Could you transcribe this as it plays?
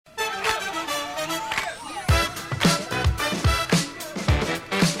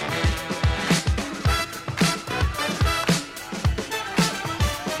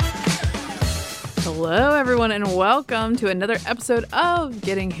everyone, and welcome to another episode of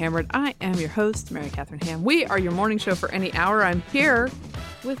Getting Hammered. I am your host, Mary Catherine Ham. We are your morning show for any hour. I'm here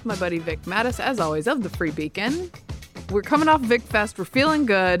with my buddy Vic Mattis, as always, of the Free Beacon. We're coming off Vic Fest. We're feeling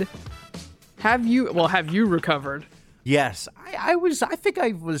good. Have you recovered? Yes, I think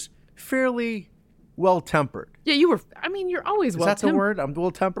I was fairly well-tempered. Yeah, you were. I mean, you're always well-tempered. Is that the word? I'm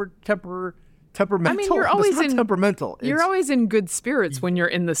well-tempered, temperamental. I mean, you're always temperamental. You're always in good spirits when you're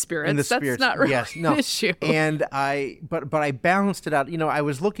in the spirits. That's not really an issue. And but I balanced it out. You know, I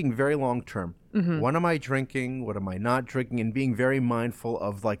was looking very long-term. Mm-hmm. What am I drinking? What am I not drinking? And being very mindful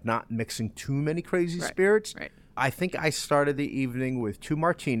of like not mixing too many crazy spirits. Right. I think I started the evening with 2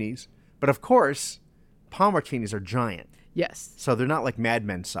 martinis, but of course, palm martinis are giant. Yes. So they're not like Mad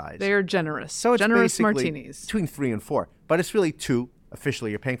Men size. They are generous. So it's generous basically martinis. Between 3 and 4. But it's really 2.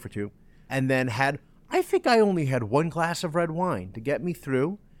 Officially, you're paying for 2. And then I think I only had 1 glass of red wine to get me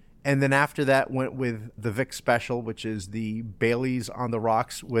through. And then after that went with the Vic Special, which is the Bailey's on the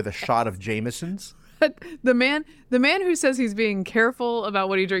rocks with a shot of Jameson's. The man who says he's being careful about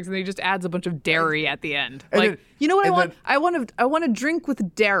what he drinks, and then he just adds a bunch of dairy at the end. You know what I want? I want to drink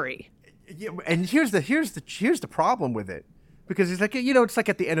with dairy. Yeah, and here's the problem with it, because it's like, you know, it's like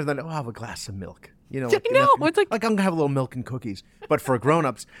at the end of the night, I'll have a glass of milk. You know, it's like I'm gonna have a little milk and cookies, but for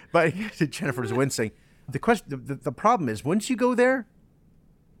grown-ups. But Jennifer's wincing. The problem is, once you go there,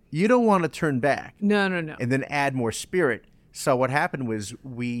 you don't want to turn back. No. And then add more spirit. So what happened was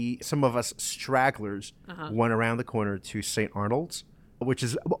some of us stragglers went around the corner to St. Arnold's, which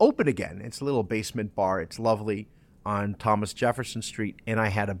is open again. It's a little basement bar. It's lovely on Thomas Jefferson Street, and I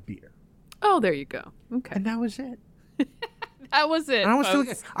had a beer. Oh, there you go. Okay. And that was it. That was it. And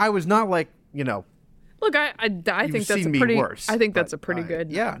I was not like, you know. Look, I think that's a pretty. Worse, I think that's a pretty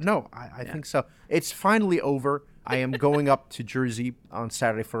good. Yeah, no, I think so. It's finally over. I am going up to Jersey on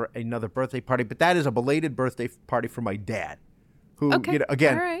Saturday for another birthday party, but that is a belated birthday party for my dad, who, okay. You know,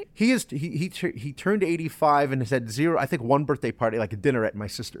 again, all right. he turned 85 and has had 0, I think 1 birthday party, like a dinner at my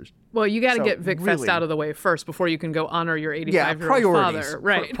sister's. Well, you got to get Vic Fest out of the way first before you can go honor your 85-year-old father.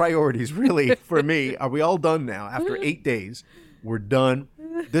 Right. Priorities, really, for me. Are we all done now? After 8 days, we're done.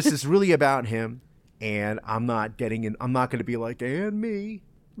 This is really about him, and I'm not going to be like, and me.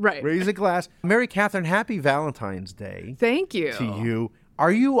 Right. Raise a glass. Mary Catherine, happy Valentine's Day. Thank you. To you.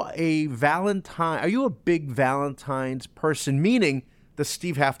 Are you a big Valentine's person? Meaning, does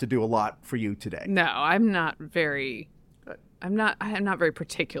Steve have to do a lot for you today? No, I'm not very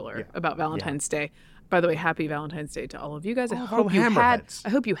particular about Valentine's Day. By the way, happy Valentine's Day to all of you guys. I hope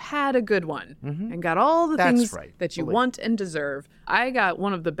you had a good one and got all the things that you want and deserve. I got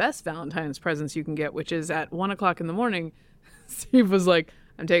one of the best Valentine's presents you can get, which is at 1:00 in the morning. Steve was like,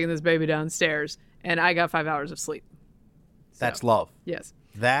 I'm taking this baby downstairs, and I got 5 hours of sleep. That's love. Yes.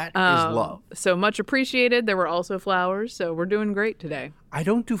 That is love. So much appreciated. There were also flowers, so we're doing great today. I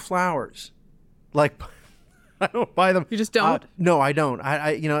don't do flowers. Like, I don't buy them. You just don't? No, I don't.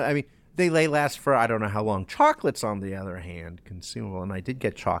 I mean, they last for I don't know how long. Chocolates, on the other hand, consumable, and I did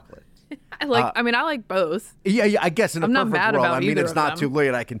get chocolate. I like both. Yeah, I guess in a perfect mad world. about I mean, either it's of not them. too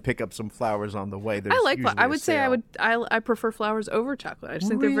late. I can pick up some flowers on the way. I would say I prefer flowers over chocolate. I just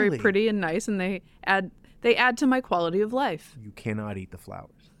think they're very pretty and nice, and they add to my quality of life. You cannot eat the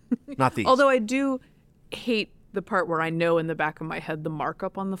flowers. Not these. Although I do hate the part where I know in the back of my head the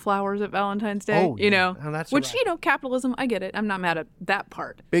markup on the flowers at Valentine's Day. Oh, yeah. Oh, that's which, right. you know, capitalism, I get it. I'm not mad at that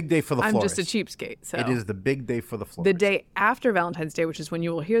part. Big day for the florist. I'm just a cheapskate. So it is the big day for the florist. The day after Valentine's Day, which is when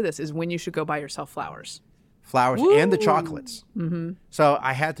you will hear this, is when you should go buy yourself flowers. Flowers Woo! And the chocolates. Mm-hmm. So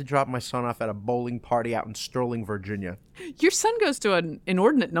I had to drop my son off at a bowling party out in Sterling, Virginia. Your son goes to an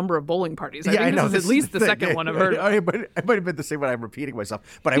inordinate number of bowling parties. I think I know. This is at least the thing. second one I've heard. I might have been the same when I'm repeating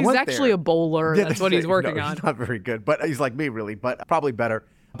myself. But he's I went actually there. A bowler. That's what he's working on. He's not very good, but he's like me, really, but probably better.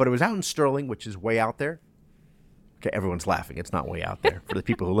 But it was out in Sterling, which is way out there. Okay, everyone's laughing. It's not way out there for the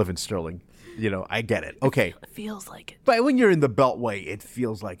people who live in Sterling. You know, I get it. Okay. It feels like it. But when you're in the Beltway, it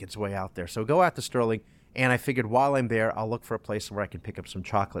feels like it's way out there. So go out to Sterling. And I figured while I'm there, I'll look for a place where I can pick up some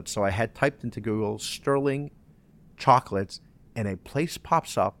chocolates. So I had typed into Google Sterling chocolates, and a place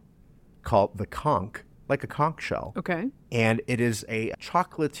pops up called The Conch, like a conch shell. Okay. And it is a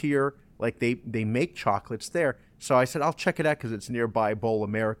chocolatier, like they make chocolates there. So I said, I'll check it out because it's nearby Bowl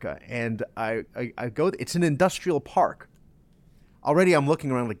America. And I go, it's an industrial park. Already I'm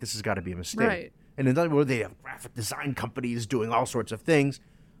looking around like this has got to be a mistake. Right. And where they have graphic design companies doing all sorts of things.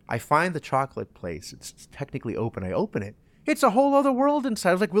 I find the chocolate place. It's technically open. I open it. It's a whole other world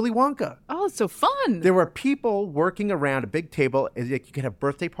inside. It was like Willy Wonka. Oh, it's so fun. There were people working around a big table. Like you can have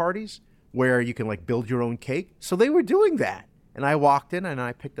birthday parties where you can like build your own cake. So they were doing that. And I walked in and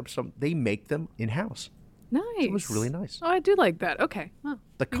I picked up some. They make them in-house. Nice. It was really nice. Oh, I do like that. Okay. Well,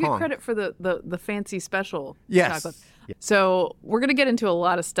 you get credit for the fancy special chocolate. Yes. So we're going to get into a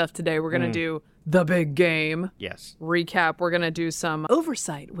lot of stuff today. We're going to do the big game. Yes. Recap. We're going to do some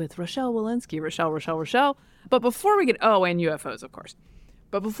oversight with Rochelle Walensky. Rochelle. But before we get... Oh, and UFOs, of course.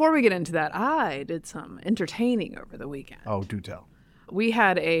 But before we get into that, I did some entertaining over the weekend. Oh, do tell. We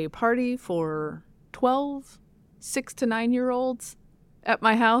had a party for 12 6 to 9-year-olds at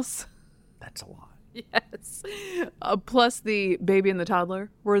my house. That's a lot. Yes. Plus the baby and the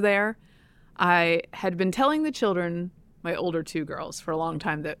toddler were there. I had been telling the children, my older 2 girls, for a long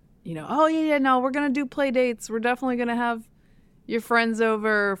time that, no, we're going to do play dates. We're definitely going to have your friends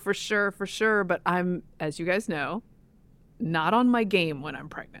over for sure. But I'm, as you guys know, not on my game when I'm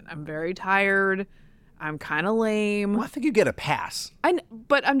pregnant. I'm very tired. I'm kind of lame. Well, I think you get a pass.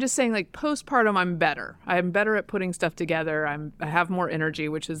 But I'm just saying, like, postpartum, I'm better. I'm better at putting stuff together. I have more energy,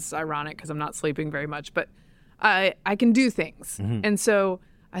 which is ironic because I'm not sleeping very much. But I can do things. Mm-hmm. And so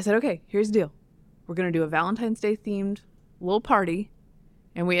I said, okay, here's the deal. We're going to do a Valentine's Day themed little party.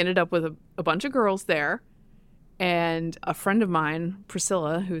 And we ended up with a bunch of girls there. And a friend of mine,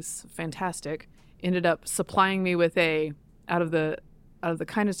 Priscilla, who's fantastic, ended up supplying me with out of the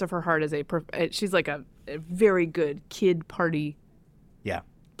kindness of her heart, she's like a very good kid party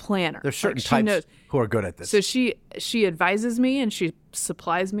planner. There's certain types who are good at this. So she advises me and she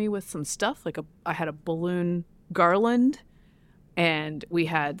supplies me with some stuff. I had a balloon garland, and we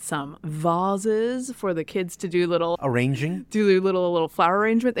had some vases for the kids to do little flower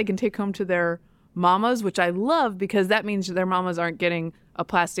arrangement they can take home to their mamas, which I love because that means their mamas aren't getting a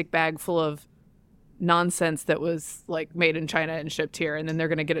plastic bag full of nonsense that was like made in China and shipped here, and then they're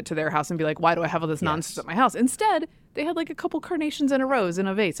going to get it to their house and be like, why do I have all this nonsense at my house? Instead, they had like a couple carnations in a rose in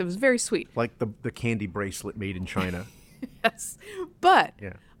a vase. It was very sweet. Like the candy bracelet made in China. Yes. But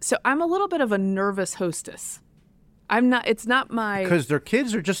so I'm a little bit of a nervous hostess. It's not my... Because they're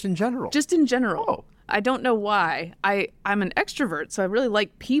kids or just in general? Just in general. Oh. I don't know why. I'm an extrovert, so I really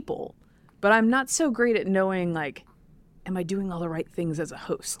like people, but I'm not so great at knowing, like, am I doing all the right things as a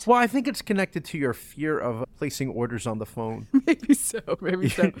host? Well, I think it's connected to your fear of placing orders on the phone. Maybe so.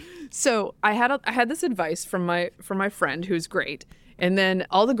 So I had this advice from my friend who's great, and then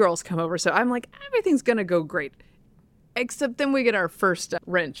all the girls come over. So I'm like, everything's gonna go great, except then we get our first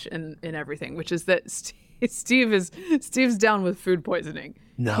wrench in everything, which is that Steve's down with food poisoning.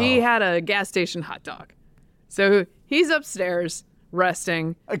 No, he had a gas station hot dog, so he's upstairs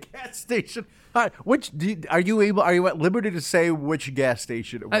resting. A gas station. Are you at liberty to say which gas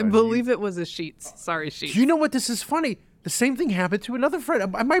station it was? I believe it was a Sheetz. Sorry, Sheetz. You know what? This is funny. The same thing happened to another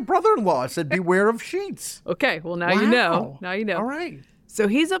friend. My brother-in-law said, beware of Sheetz. Okay, well, now you know. Now you know. All right. So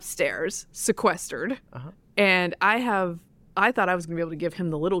he's upstairs, sequestered, and I thought I was going to be able to give him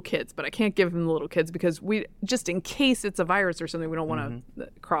the little kids, but I can't give him the little kids because just in case it's a virus or something, we don't want to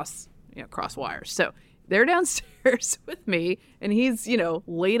cross wires. So they're downstairs with me, and he's,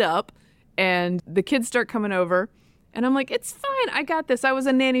 laid up. And the kids start coming over, and I'm like, it's fine. I got this. I was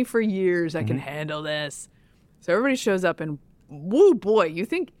a nanny for years. I can handle this. So everybody shows up, and woo, boy, you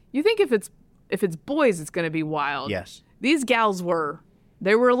think if it's boys, it's going to be wild. Yes. These gals were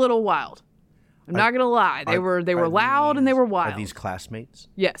a little wild. I'm not going to lie. They were loud and they were wild. Are these classmates?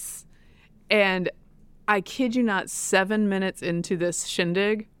 Yes. And I kid you not, 7 minutes into this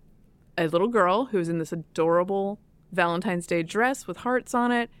shindig, a little girl who's in this adorable Valentine's Day dress with hearts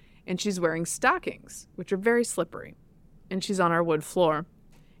on it, and she's wearing stockings, which are very slippery. And she's on our wood floor.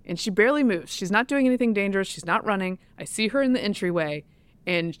 And she barely moves. She's not doing anything dangerous. She's not running. I see her in the entryway,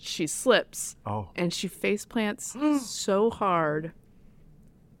 and she slips. Oh. And she face plants so hard.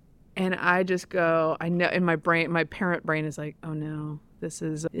 And I just go, I know, in my brain, my parent brain is like, oh no, this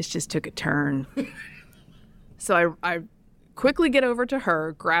just took a turn. So I quickly get over to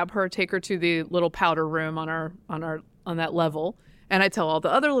her, grab her, take her to the little powder room on that level. And I tell all the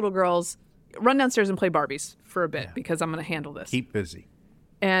other little girls, run downstairs and play Barbies for a bit because I'm going to handle this. Keep busy.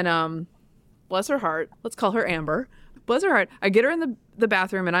 And bless her heart, let's call her Amber. Bless her heart, I get her in the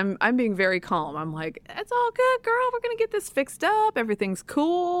bathroom, and I'm being very calm. I'm like, it's all good, girl. We're going to get this fixed up. Everything's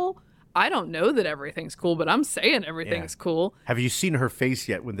cool. I don't know that everything's cool, but I'm saying everything's cool. Have you seen her face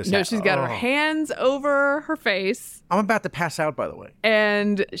yet when this No, she's got her hands over her face. I'm about to pass out, by the way.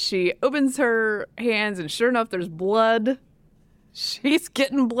 And she opens her hands, and sure enough, there's blood. She's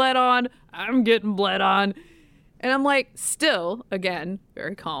getting bled on. I'm getting bled on. And I'm like, still, again,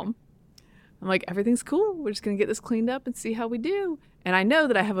 very calm. I'm like, everything's cool. We're just going to get this cleaned up and see how we do. And I know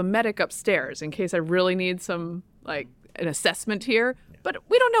that I have a medic upstairs in case I really need some, like, an assessment here. But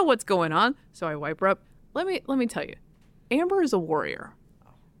we don't know what's going on. So I wipe her up. Let me tell you, Amber is a warrior.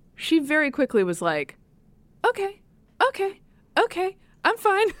 She very quickly was like, okay, I'm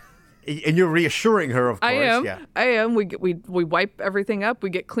fine. And you're reassuring her, of course. I am. Yeah. I am. We wipe everything up. We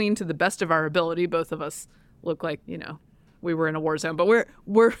get clean to the best of our ability. Both of us look like, we were in a war zone, but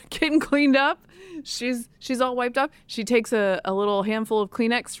we're getting cleaned up. She's all wiped up. She takes a little handful of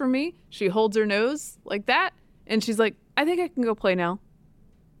Kleenex from me. She holds her nose like that, and she's like, I think I can go play now.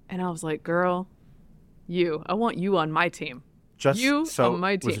 And I was like, girl, I want you on my team. On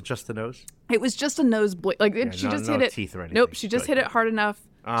my team. Was it just the nose? It was just a nosebleed. Like she just hit it. Teeth or anything. Nope, she just hit it hard enough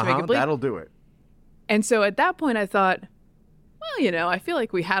to make it bleed. That'll do it. And so at that point, I thought, well, I feel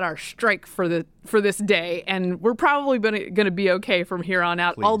like we had our strike for this day, and we're probably going to be okay from here on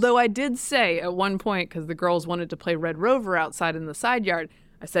out. Please. Although I did say at one point, because the girls wanted to play Red Rover outside in the side yard,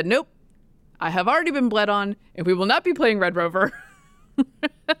 I said, nope, I have already been bled on, and we will not be playing Red Rover.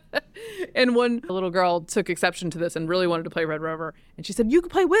 And one little girl took exception to this and really wanted to play Red Rover. And she said, you can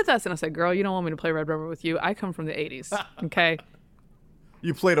play with us. And I said, girl, you don't want me to play Red Rover with you. I come from the 80s, okay?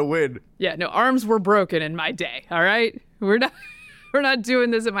 You play to win. Yeah, no, arms were broken in my day, all right? We're not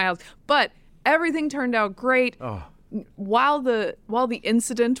doing this at my house. But everything turned out great. Oh. While the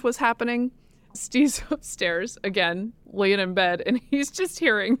incident was happening, Steve's upstairs, again, laying in bed, and he's just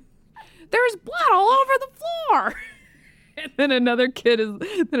hearing, there's blood all over the floor. And then another kid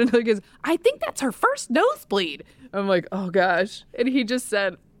goes, I think that's her first nosebleed. I'm like, oh gosh. And he just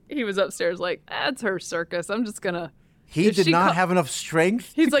said, he was upstairs like, that's her circus. I'm just gonna. He did not have enough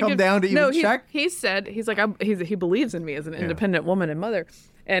strength to come down to even check? He said, he believes in me as an independent woman and mother.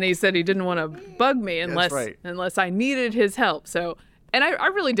 And he said he didn't want to bug me unless I needed his help. So, and I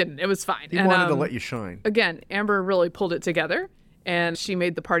really didn't. It was fine. He wanted to let you shine. Again, Amber really pulled it together. And she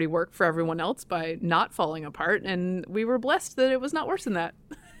made the party work for everyone else by not falling apart. And we were blessed that it was not worse than that.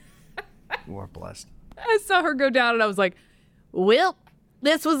 You are blessed. I saw her go down and I was like, well,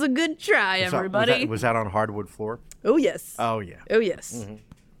 this was a good try, everybody. Was that on hardwood floor? Oh, yes. Oh, yeah. Oh, yes. Mm-hmm.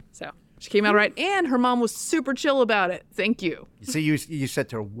 So she came out right. And her mom was super chill about it. Thank you. See, you said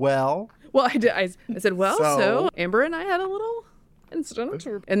to her, well. Well, I did. I said, well, so Amber and I had a little incident.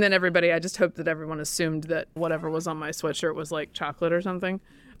 And then I just hoped that everyone assumed that whatever was on my sweatshirt was like chocolate or something.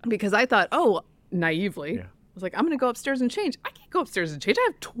 Because I thought, naively, I was like, I'm going to go upstairs and change. I can't go upstairs and change. I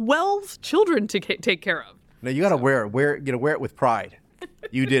have 12 children to take care of. No, you got to wear it. Wear it with pride.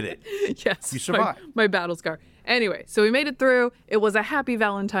 You did it. Yes. You survived. My battle scar. Anyway, so we made it through. It was a happy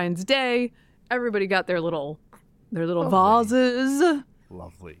Valentine's Day. Everybody got their little vases.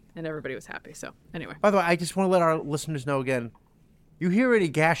 Lovely. And everybody was happy. So anyway. By the way, I just want to let our listeners know again, you hear any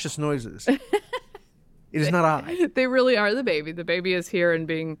gaseous noises, it is not I. They really are the baby. The baby is here and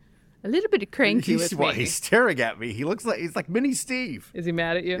being a little bit cranky with me. He's staring at me. He's like mini Steve. Is he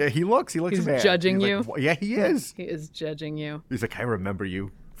mad at you? Yeah, he looks mad. He's judging you? Yeah, he is. He is judging you. He's like, I remember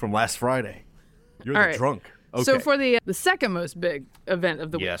you from last Friday. You're All the right. drunk. Okay. So for the second most big event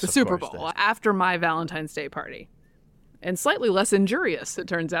of the week, the Super Bowl, after my Valentine's Day party, and slightly less injurious, it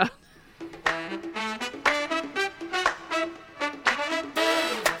turns out.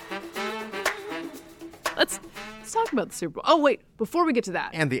 Let's talk about the Super Bowl. Oh, wait, before we get to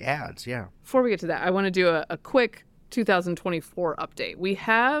that. And the ads, yeah. Before we get to that, I want to do a quick 2024 update. We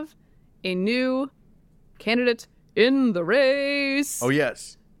have a new candidate in the race. Oh,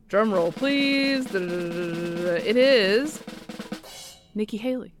 yes. Drum roll, please. It is Nikki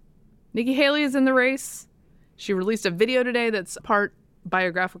Haley. Nikki Haley is in the race. She released a video today that's part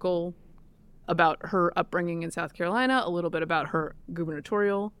biographical about her upbringing in South Carolina, a little bit about her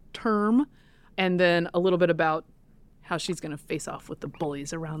gubernatorial term, and then a little bit about how she's going to face off with the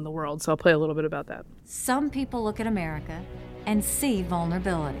bullies around the world. So I'll play a little bit about that. Some people look at America and see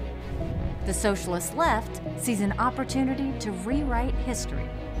vulnerability. The socialist left sees an opportunity to rewrite history.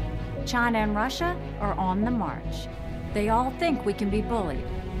 China and Russia are on the march. They all think we can be bullied,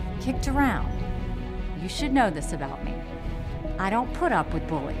 kicked around. You should know this about me. I don't put up with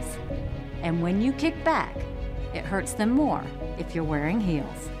bullies. And when you kick back, it hurts them more if you're wearing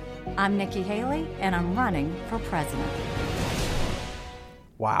heels. I'm Nikki Haley, and I'm running for president.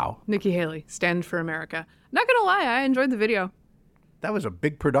 Wow. Nikki Haley, Stand for America. Not gonna lie, I enjoyed the video. That was a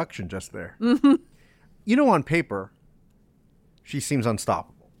big production just there. Mm-hmm. On paper, she seems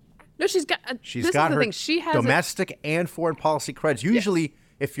unstoppable. No, she's got her thing. She has domestic and foreign policy creds. Usually,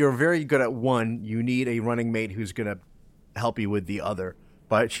 if you're very good at one, you need a running mate who's going to help you with the other.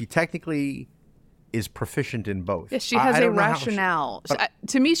 But she technically is proficient in both. Yes, she has a rationale.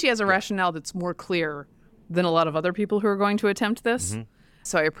 To me, she has a rationale that's more clear than a lot of other people who are going to attempt this. Mm-hmm.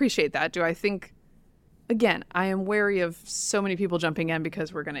 So I appreciate that. Do I think, again, I am wary of so many people jumping in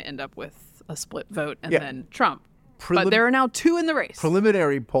because we're going to end up with a split vote and then Trump. But there are now two in the race.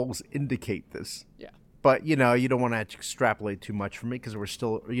 Preliminary polls indicate this. Yeah. But, you don't want to extrapolate too much from it because we're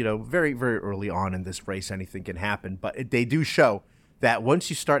still, very, very early on in this race. Anything can happen. But they do show that once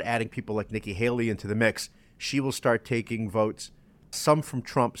you start adding people like Nikki Haley into the mix, she will start taking votes, some from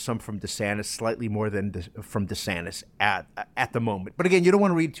Trump, some from DeSantis, slightly more than from DeSantis at the moment. But again, you don't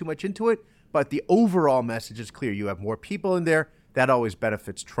want to read too much into it. But the overall message is clear. You have more people in there. That always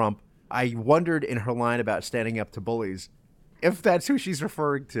benefits Trump. I wondered in her line about standing up to bullies if that's who she's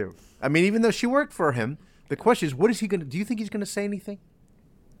referring to. I mean, even though she worked for him, the question is, what is he going to do? You think he's going to say anything?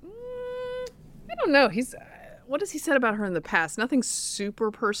 I don't know. What has he said about her in the past? Nothing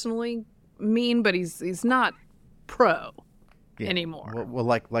super personally mean, but he's not pro anymore. Well,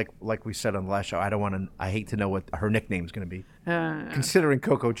 like we said on the last show, I hate to know what her nickname's going to be. Considering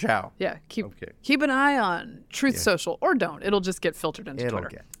Coco Chow. Yeah, keep an eye on Truth Social, or don't. It'll just get filtered into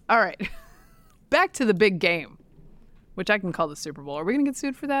Twitter. All right. Back to the big game, which I can call the Super Bowl. Are we going to get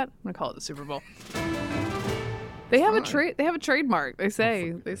sued for that? I'm going to call it the Super Bowl. They have a trademark. They say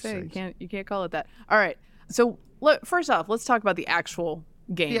you can't call it that. All right. So first off, let's talk about the actual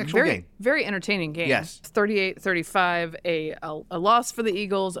game. The actual game. Very entertaining game. Yes. 38-35, a loss for the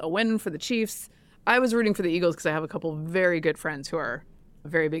Eagles, a win for the Chiefs. I was rooting for the Eagles because I have a couple very good friends who are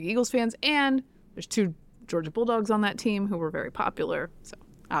very big Eagles fans, and there's 2 Georgia Bulldogs on that team who were very popular. So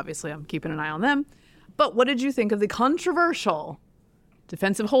obviously I'm keeping an eye on them. But what did you think of the controversial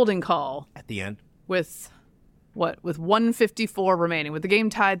defensive holding call at the end with 1:54 remaining, with the game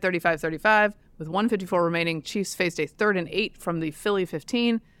tied 35-35, with 1:54 remaining? Chiefs faced a 3rd and 8 from the Philly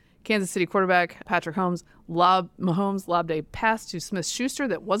 15. Kansas City quarterback Patrick Mahomes lobbed a pass to Smith-Schuster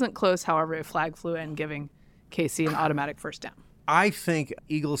that wasn't close. However, a flag flew in, giving KC an automatic first down. I think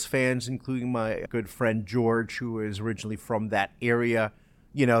Eagles fans, including my good friend George, who is originally from that area,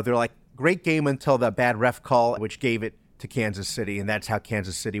 they're like, great game until the bad ref call, which gave it to Kansas City, and that's how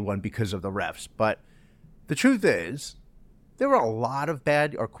Kansas City won, because of the refs. But the truth is, there were a lot of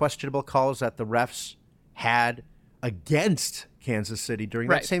bad or questionable calls that the refs had against Kansas City during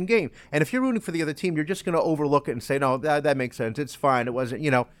that same game. And if you're rooting for the other team, you're just going to overlook it and say, no, that makes sense. It's fine. It wasn't,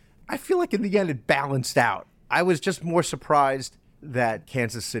 I feel like in the end it balanced out. I was just more surprised that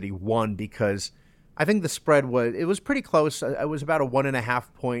Kansas City won because I think the spread was pretty close. It was about a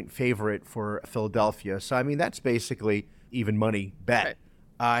 1.5 point favorite for Philadelphia. So, I mean, that's basically even money bet. Right.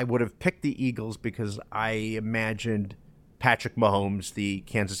 I would have picked the Eagles because I imagined Patrick Mahomes, the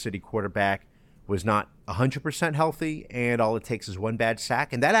Kansas City quarterback, was not 100% healthy, and all it takes is one bad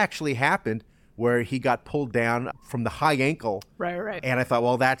sack. And that actually happened where he got pulled down from the high ankle. Right. And I thought,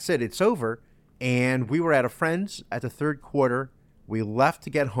 well, that's it. It's over. And we were at a friend's at the third quarter. We left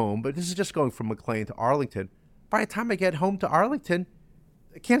to get home, but this is just going from McLean to Arlington. By the time I get home to Arlington,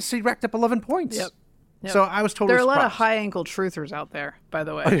 Kansas City racked up 11 points. Yep. So I was totally surprised. There are a lot of surprised. high ankle truthers out there, by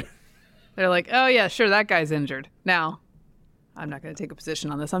the way. They're like, oh, yeah, sure, that guy's injured. Now, I'm not going to take a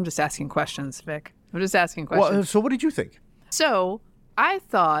position on this. I'm just asking questions, Vic. I'm just asking questions. Well, so what did you think? So I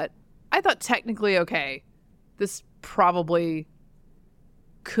thought technically, okay, this probably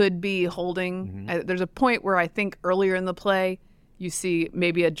could be holding. Mm-hmm. There's a point where I think earlier in the play, you see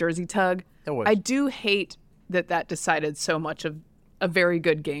maybe a jersey tug. There was. I do hate that decided so much of a very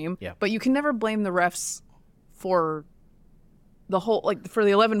good game. Yeah. But you can never blame the refs for the whole, like, for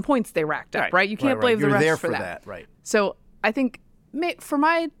the 11 points they racked up, right? You can't blame the refs there for that. Right. So I think, for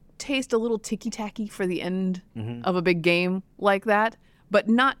my taste, a little ticky-tacky for the end of a big game like that, but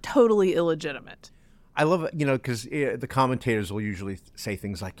not totally illegitimate. I love it, because the commentators will usually say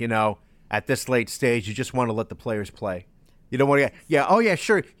things like, at this late stage, you just want to let the players play. You don't want to, oh yeah,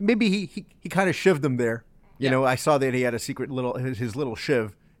 sure. Maybe he kind of shivved them there. I saw that he had a secret his little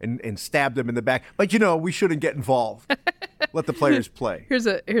shiv and stabbed him in the back. But, we shouldn't get involved. Let the players play. Here's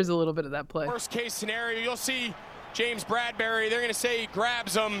a little bit of that play. Worst case scenario, you'll see James Bradberry. They're going to say he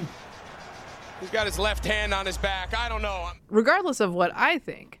grabs him. He's got his left hand on his back. I don't know. Regardless of what I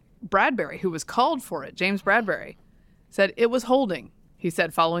think, Bradberry, who was called for it, James Bradberry, said it was holding. He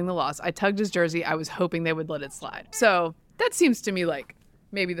said following the loss, I tugged his jersey. I was hoping they would let it slide. So that seems to me like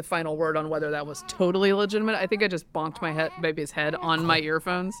maybe the final word on whether that was totally legitimate. I think I just bonked baby's head on my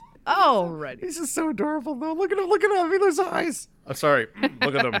earphones. Alrighty. This is so adorable, though. Look at him. Those eyes. I'm sorry.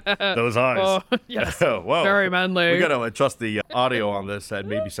 Look at them. Those eyes. Oh, yes. Whoa. Very manly. We got to adjust the audio on this. That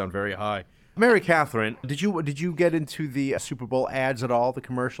maybe sound very high. Mary Catherine, did you get into the Super Bowl ads at all? The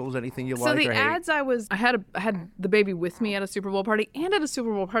commercials, anything you like? So the or ads, I had the baby with me at a Super Bowl party, and at a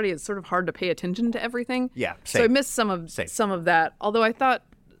Super Bowl party, it's sort of hard to pay attention to everything. Yeah, same. So I missed some of that. Although I thought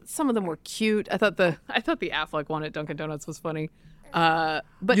some of them were cute. I thought the Affleck one at Dunkin' Donuts was funny.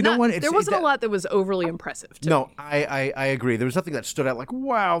 But you know what? There wasn't a lot that was overly impressive to me. I agree. There was nothing that stood out like,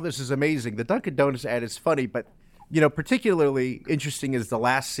 wow, this is amazing. The Dunkin' Donuts ad is funny, but, particularly interesting is the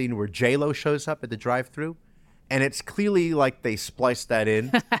last scene where J-Lo shows up at the drive-thru. And it's clearly like they spliced that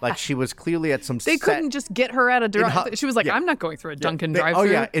in. Like she was clearly at some They couldn't just get her at a drive-thru. She was like, I'm not going through a Dunkin' drive-thru. Oh,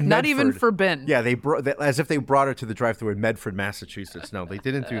 yeah, in not Medford. even for Ben. Yeah, as if they brought her to the drive-thru in Medford, Massachusetts. No, they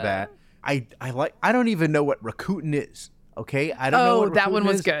didn't do that. I don't even know what Rakuten is. Okay, I don't know what Rakuten that one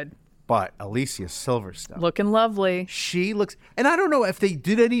was is, good. But Alicia Silverstone, looking lovely. She looks, and I don't know if they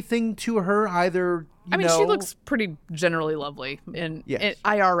did anything to her either. She looks pretty generally lovely in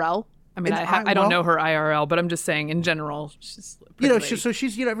IRL. I don't know her IRL, but I'm just saying in general, she's pretty lady. So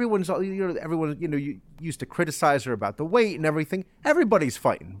she's everyone used to criticize her about the weight and everything. Everybody's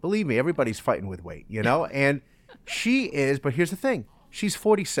fighting, believe me, everybody's fighting with weight, and she is. But here's the thing: she's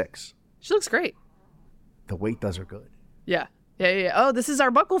 46. She looks great. The weight does her good. Yeah. Oh, this is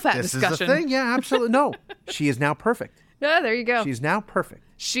our buckle fat discussion. This is the thing. Yeah, absolutely. No, she is now perfect. Yeah, there you go. She's now perfect.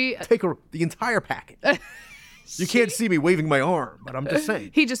 Take her the entire package. You can't see me waving my arm, but I'm just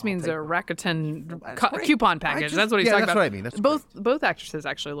saying. He just means a Rakuten coupon package. That's what he's talking about. That's what I mean. Both actresses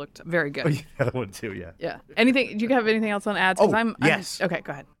actually looked very good. Oh, yeah, the other one too, yeah. Yeah. Do you have anything else on ads? Yes. Okay,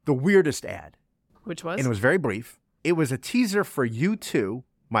 go ahead. The weirdest ad. Which was? And it was very brief. It was a teaser for U2,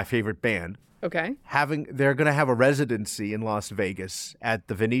 my favorite band. Okay. They're going to have a residency in Las Vegas at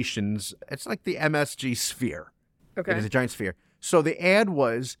the Venetians. It's like the MSG Sphere. Okay. It is a giant sphere. So the ad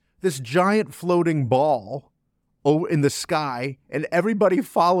was this giant floating ball in the sky, and everybody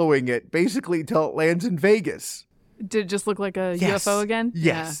following it basically till it lands in Vegas. Did it just look like a UFO again?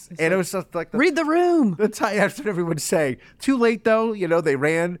 Yes. Yeah, and it was just like read the room. That's what everyone's saying. Too late though. They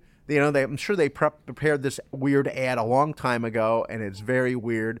ran. I'm sure they prepared this weird ad a long time ago, and it's very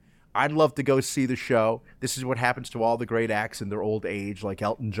weird. I'd love to go see the show. This is what happens to all the great acts in their old age, like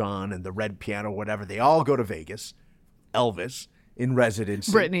Elton John and the Red Piano, whatever. They all go to Vegas. Elvis in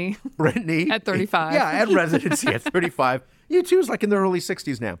residency. Britney. At 35. Yeah, at residency at 35. U2's like in the early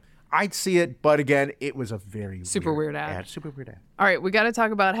 60s now. I'd see it, but again, it was a very super weird ad. Super weird ad. All right, we got to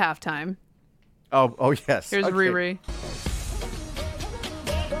talk about halftime. Oh yes. Here's Riri.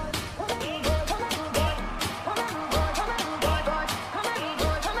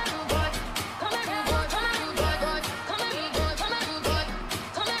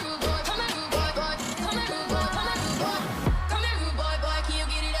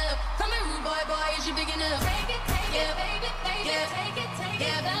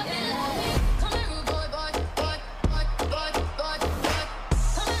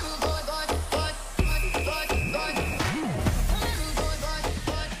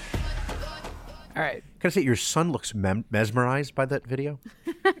 All right. Can I say your son looks mesmerized by that video?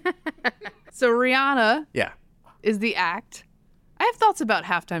 So Rihanna is the act. I have thoughts about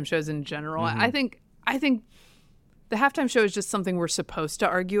halftime shows in general. Mm-hmm. I think the halftime show is just something we're supposed to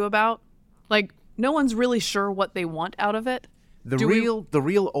argue about. Like, no one's really sure what they want out of it. The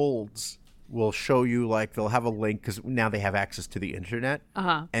real olds will show you, like, they'll have a link because now they have access to the internet,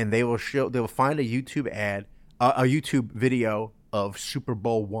 and they'll find a YouTube ad, a YouTube video of Super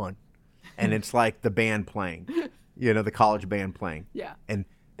Bowl I. And it's like the band playing, the college band playing. Yeah. And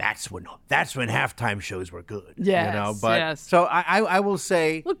that's when halftime shows were good. Yes, yes. So I will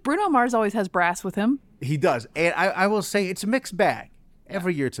say, look, Bruno Mars always has brass with him. He does. And I will say it's a mixed bag.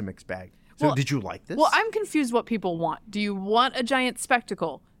 Every year it's a mixed bag. So did you like this? Well, I'm confused what people want. Do you want a giant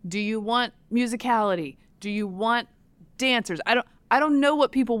spectacle? Do you want musicality? Do you want dancers? I don't know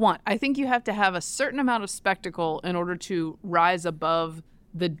what people want. I think you have to have a certain amount of spectacle in order to rise above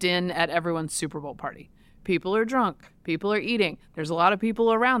the din at everyone's Super Bowl party. People are drunk. People are eating. There's a lot of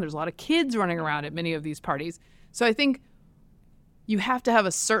people around. There's a lot of kids running around at many of these parties. So I think you have to have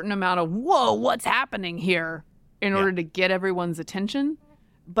a certain amount of, whoa, what's happening here in order to get everyone's attention.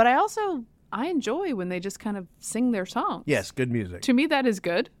 But I enjoy when they just kind of sing their songs. Yes, good music. To me, that is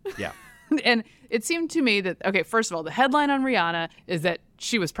good. Yeah. And it seemed to me that, okay, first of all, the headline on Rihanna is that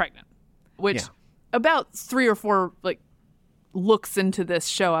she was pregnant, which about 3 or 4, looks into this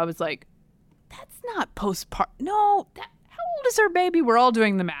show, I was like, that's not postpartum. No, how old is her baby? We're all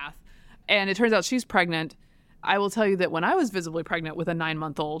doing the math. And it turns out she's pregnant. I will tell you that when I was visibly pregnant with a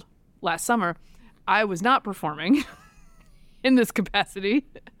 9-month-old last summer, I was not performing in this capacity.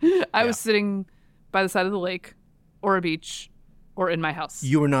 I was sitting by the side of the lake or a beach or in my house.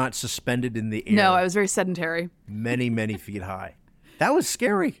 You were not suspended in the air. No, I was very sedentary. Many, many feet high. That was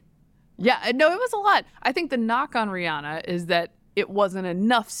scary. Yeah, no, it was a lot. I think the knock on Rihanna is that it wasn't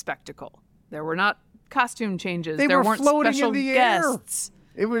enough spectacle. There were not costume changes. There weren't floating special in the guests.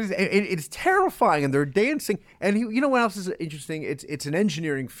 It's terrifying, and they're dancing. And you know what else is interesting? It's an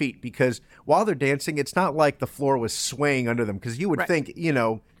engineering feat, because while they're dancing, it's not like the floor was swaying under them. Because you would think,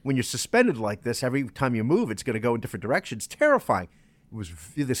 when you're suspended like this, every time you move, it's going to go in different directions. Terrifying. It was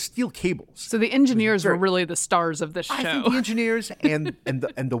the steel cables. So the engineers were really the stars of this show. I think the engineers and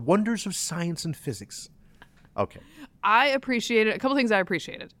the wonders of science and physics. Okay. I appreciated a couple things. I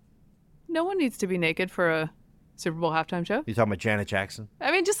appreciated. No one needs to be naked for a Super Bowl halftime show. You talking about Janet Jackson?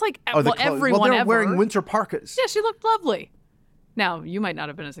 I mean, just like everyone they're ever. wearing winter parkas. Yeah, she looked lovely. Now, you might not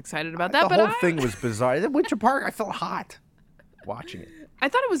have been as excited about that, but the whole thing was bizarre. The winter park, I felt hot watching it. I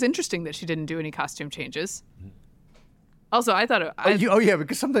thought it was interesting that she didn't do any costume changes. Also, I thought yeah,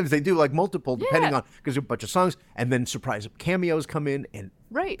 because sometimes they do like multiple, depending on, because a bunch of songs, and then surprise cameos come in, and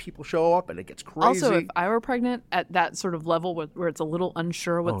people show up, and it gets crazy. Also, if I were pregnant at that sort of level where it's a little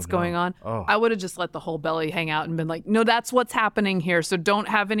unsure what's going on, I would have just let the whole belly hang out and been like, no, that's what's happening here, so don't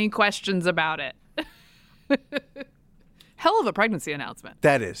have any questions about it. Hell of a pregnancy announcement.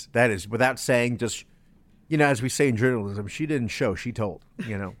 That is, without saying, just, as we say in journalism, she didn't show, she told,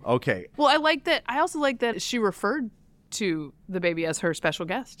 okay. Well, I like that. I also like that she referred to the baby as her special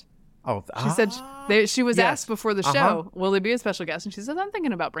guest. Oh, she said she was asked before the show, will they be a special guest? And she said, I'm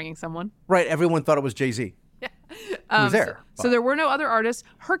thinking about bringing someone. Right. Everyone thought it was Jay-Z. Yeah. Who was there. So there were no other artists.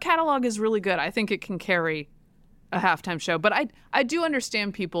 Her catalog is really good. I think it can carry a halftime show. But I do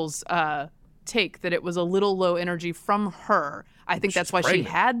understand people's take that it was a little low energy from her. I think that's why she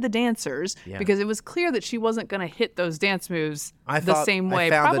had the dancers, because it was clear that she wasn't going to hit those dance moves the same way.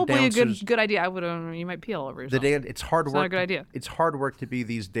 Probably a good idea. I would you might pee all over yourself. It's hard work. Not a good idea. It's hard work to be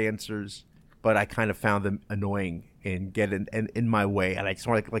these dancers, but I kind of found them annoying and get in my way. And I just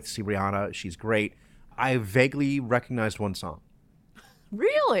want to like to see Rihanna. She's great. I vaguely recognized one song.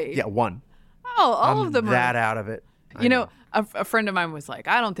 Really? Yeah, one. Oh, all of them are that out of it. You know, a friend of mine was like,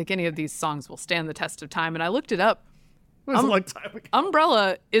 I don't think any of these songs will stand the test of time. And I looked it up. It was a long time ago.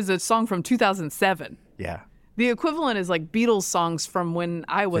 Umbrella is a song from 2007. Yeah. The equivalent is like Beatles songs from when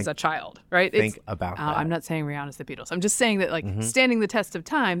I was a child, right? Think about that. I'm not saying Rihanna's the Beatles. I'm just saying that like standing the test of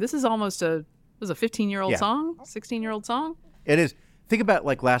time, this is almost a 15-year-old song, 16-year-old song. It is. Think about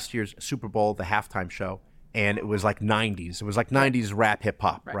like last year's Super Bowl, the halftime show, and it was like 90s. It was like 90s rap hip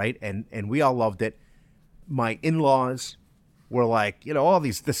hop, right? And we all loved it. My in-laws were like, all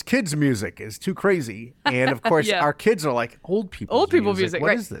this kids' music is too crazy. And of course, our kids are like, old people music.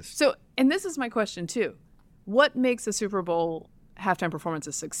 What is this? So, and this is my question too. What makes a Super Bowl halftime performance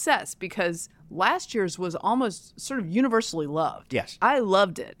a success? Because last year's was almost sort of universally loved. Yes. I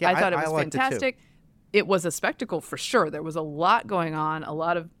loved it. Yeah, I thought it was fantastic. It was a spectacle for sure. There was a lot going on. A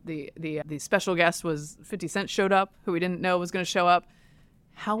lot of the special guest was 50 Cent showed up, who we didn't know was going to show up.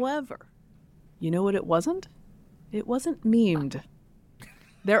 However, you know what it wasn't? It wasn't memed.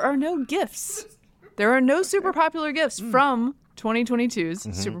 There are no gifts. There are no super popular gifts from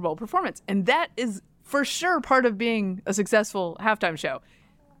 2022's Super Bowl performance. And that is for sure part of being a successful halftime show.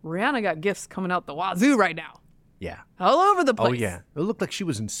 Rihanna got gifts coming out the wazoo right now. Yeah. All over the place. Oh, yeah. It looked like she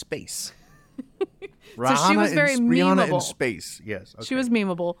was in space. So she was very memeable. Rihanna in space, yes. Okay. She was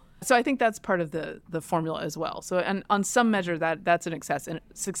memeable. So I think that's part of the formula as well. So and on some measure, that's an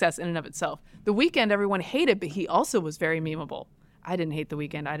success in and of itself. The Weeknd, everyone hated, but he also was very memeable. I didn't hate The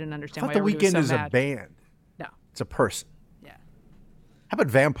Weeknd. I didn't understand why everybody was so mad. The Weeknd is a band. No. It's a person. Yeah. How about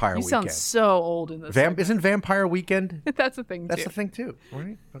Vampire Weekend? You sound so old in this. Isn't Vampire Weekend? That's a thing, too. That's the thing, too.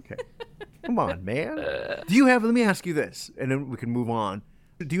 Right? Okay. Come on, man. Let me ask you this, and then we can move on.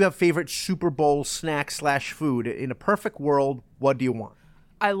 Do you have favorite Super Bowl snack / food? In a perfect world, what do you want?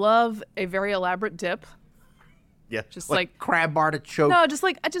 I love a very elaborate dip. Yeah, just like crab artichoke. No, just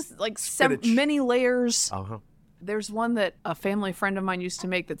like many layers. Uh-huh. There's one that a family friend of mine used to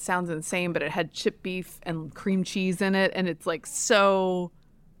make that sounds insane, but it had chipped beef and cream cheese in it, and it's like so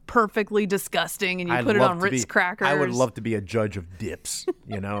perfectly disgusting, and you put it on Ritz crackers. I would love to be a judge of dips.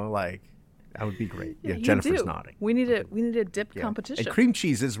 That would be great. Yeah, Jennifer's nodding. We need a dip competition. And cream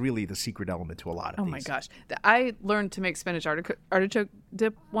cheese is really the secret element to a lot of these. Oh my gosh. I learned to make spinach artichoke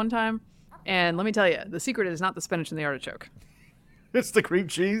dip one time, and let me tell you, the secret is not the spinach and the artichoke. It's the cream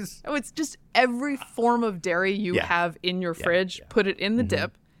cheese? Oh, it's just every form of dairy you have in your fridge, put it in the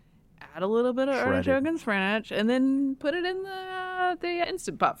dip, add a little bit of artichoke and spinach, and then put it in the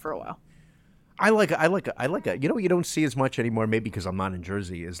Instant Pot for a while. I like a you don't see as much anymore, maybe because I'm not in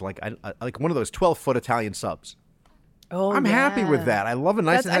Jersey, is like I like one of those 12-foot Italian subs. Oh, I'm happy with that. I love a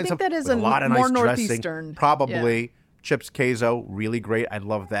nice Italian sub. I think that is a lot of more nice northeastern dressing. Probably chips queso, really great. I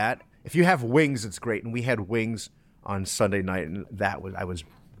love that. If you have wings, it's great. And we had wings on Sunday night, and I was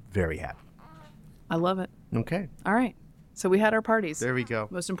very happy. I love it. Okay. All right. So we had our parties. There we go.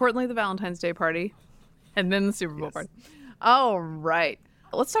 Most importantly, the Valentine's Day party, and then the Super Bowl party. All right.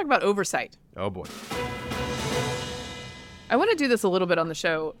 Let's talk about oversight. Oh, boy. I want to do this a little bit on the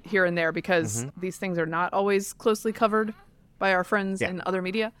show here and there because these things are not always closely covered by our friends in other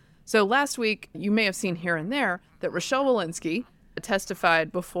media. So last week, you may have seen here and there that Rochelle Walensky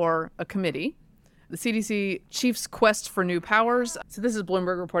testified before a committee. The CDC chief's quest for new powers. So this is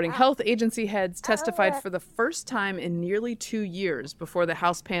Bloomberg reporting. Health agency heads testified for the first time in nearly 2 years before the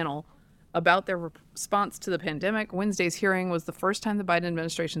House panel about their response to the pandemic. Wednesday's hearing was the first time the Biden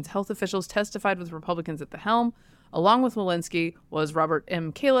administration's health officials testified with Republicans at the helm. Along with Walensky was Robert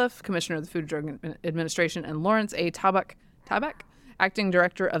M. Califf, Commissioner of the Food and Drug Administration, and Lawrence A. Tabak, Acting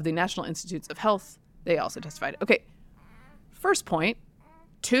Director of the National Institutes of Health. They also testified. Okay, first point,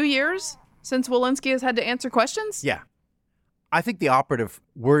 2 years since Walensky has had to answer questions? Yeah. I think the operative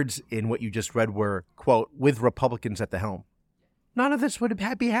words in what you just read were, quote, with Republicans at the helm. None of this would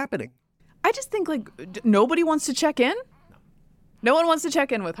be happening. I just think, nobody wants to check in? No one wants to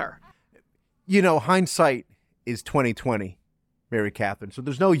check in with her. You know, hindsight is 20/20, Mary Catherine. So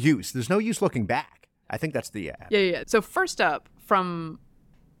there's no use. There's no use looking back. I think that's the... Yeah. So first up, from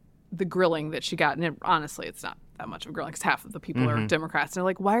the grilling that she got, and honestly, it's not that much of a grilling because half of the people are Democrats. And they're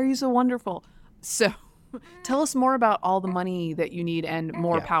like, why are you so wonderful? So tell us more about all the money that you need and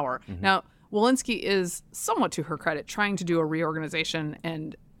more power. Now, Walensky is, somewhat to her credit, trying to do a reorganization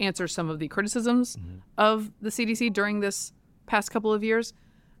and answer some of the criticisms of the CDC during this past couple of years.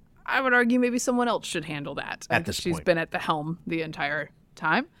 I would argue maybe someone else should handle that. At this point. She's been at the helm the entire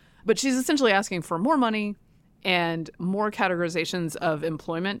time. But she's essentially asking for more money and more categorizations of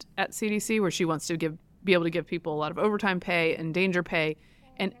employment at CDC, where she wants to be able to give people a lot of overtime pay and danger pay.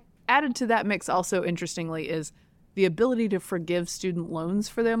 And added to that mix also, interestingly, is the ability to forgive student loans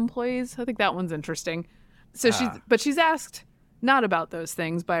for the employees. I think that one's interesting. So she's asked not about those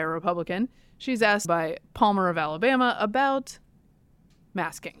things by a Republican. She's asked by Palmer of Alabama about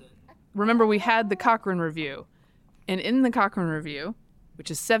masking. Remember, we had the Cochrane Review. And in the Cochrane Review, which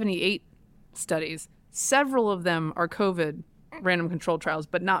is 78 studies, several of them are COVID random controlled trials,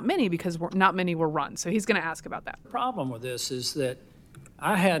 but not many because not many were run. So he's going to ask about that. The problem with this is that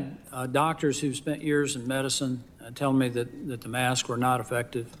I had doctors who spent years in medicine tell me that the masks were not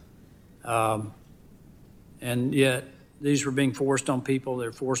effective. And yet these were being forced on people.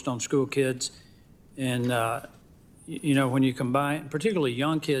 They're forced on school kids. And, when you combine, particularly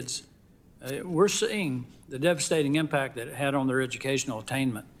young kids, we're seeing the devastating impact that it had on their educational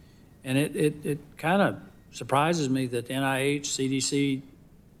attainment. And it kind of surprises me that the NIH, CDC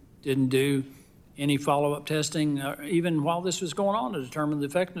didn't do any follow-up testing, even while this was going on, to determine the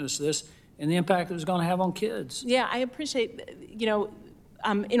effectiveness of this and the impact it was going to have on kids. Yeah, I appreciate,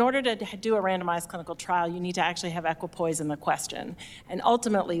 in order to do a randomized clinical trial, you need to actually have equipoise in the question. And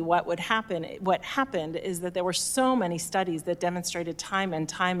ultimately, what happened is that there were so many studies that demonstrated time and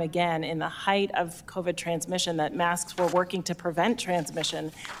time again in the height of COVID transmission that masks were working to prevent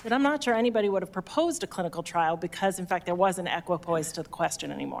transmission, that I'm not sure anybody would have proposed a clinical trial because, in fact, there wasn't equipoise to the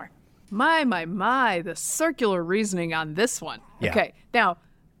question anymore. My, the circular reasoning on this one. Yeah. Okay, now,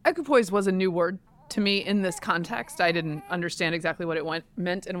 equipoise was a new word to me in this context. I didn't understand exactly what it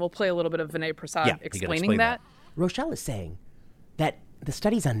meant, and we'll play a little bit of Vinay Prasad explaining that. Rochelle is saying that the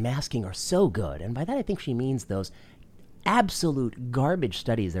studies on masking are so good, and by that I think she means those absolute garbage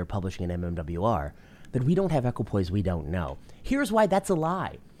studies they're publishing in MMWR, that we don't have equipoise, we don't know. Here's why that's a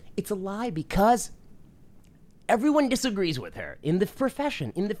lie. It's a lie because everyone disagrees with her in the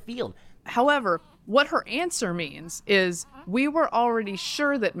profession, in the field. However, what her answer means is we were already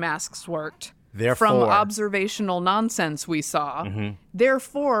sure that masks worked. Therefore, from observational nonsense we saw.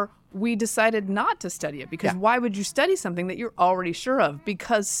 Therefore, we decided not to study it because why would you study something that you're already sure of?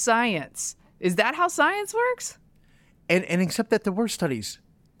 Because science. Is that how science works? And except that there were studies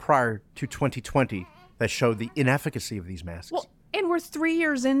prior to 2020 that showed the inefficacy of these masks. Well, and we're 3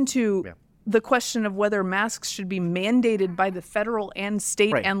 years into the question of whether masks should be mandated by the federal and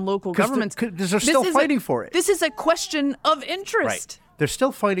state and local governments. Because they're still fighting for it. This is a question of interest. Right. They're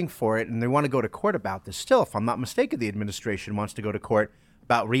still fighting for it, and they want to go to court about this. Still, if I'm not mistaken, the administration wants to go to court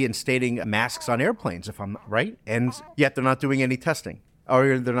about reinstating masks on airplanes, if I'm right. And yet they're not doing any testing,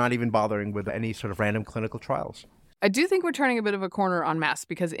 or they're not even bothering with any sort of random clinical trials. I do think we're turning a bit of a corner on masks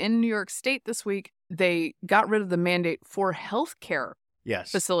because in New York State this week, they got rid of the mandate for healthcare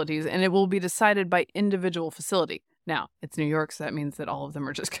facilities, and it will be decided by individual facility. Now, it's New York, so that means that all of them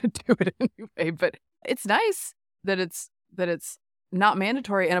are just going to do it anyway. But it's nice that it's not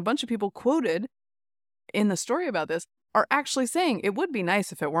mandatory. And a bunch of people quoted in the story about this are actually saying it would be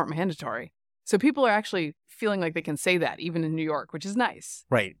nice if it weren't mandatory. So people are actually feeling like they can say that, even in New York, which is nice.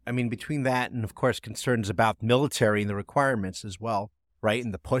 Right. I mean, between that and, of course, concerns about military and the requirements as well, right,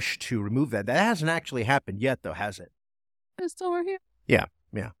 and the push to remove that. That hasn't actually happened yet, though, has it? It's still right here. Yeah.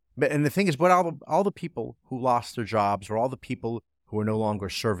 And the thing is, but all the people who lost their jobs or all the people who are no longer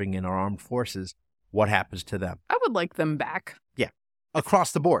serving in our armed forces, what happens to them? I would like them back. Yeah.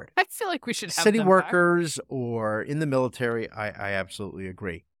 Across the board. I feel like we should have city them workers back. Or in the military. I absolutely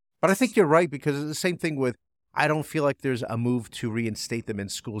agree. But I think you're right, because it's the same thing with, I don't feel like there's a move to reinstate them in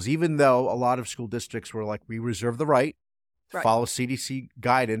schools, even though a lot of school districts were like, we reserve the right. Follow CDC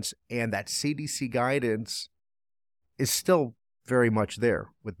guidance, and that CDC guidance is still very much there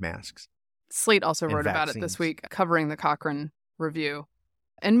with masks. Slate also wrote about it this week, covering the Cochrane review,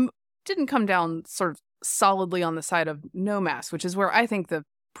 and didn't come down sort of solidly on the side of no masks, which is where I think the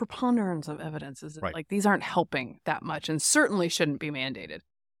preponderance of evidence is that, like, these aren't helping that much and certainly shouldn't be mandated.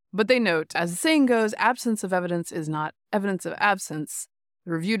 But they note, as the saying goes, absence of evidence is not evidence of absence.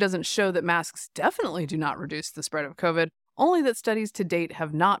 The review doesn't show that masks definitely do not reduce the spread of COVID, only that studies to date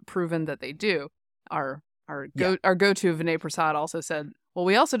have not proven that they do. Our go-to Vinay Prasad also said, well,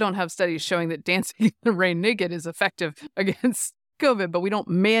 we also don't have studies showing that dancing in the rain naked is effective against COVID, but we don't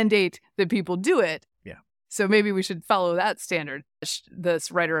mandate that people do it. Yeah. So maybe we should follow that standard.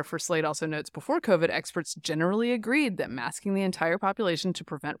 This writer for Slate also notes, before COVID, experts generally agreed that masking the entire population to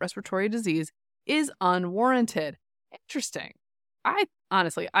prevent respiratory disease is unwarranted. Interesting. I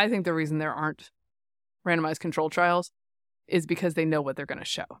think the reason there aren't randomized control trials is because they know what they're going to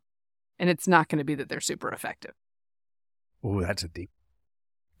show. And it's not going to be that they're super effective. Oh, that's a deep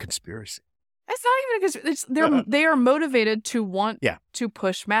conspiracy. It's not even a conspiracy. They are motivated to want to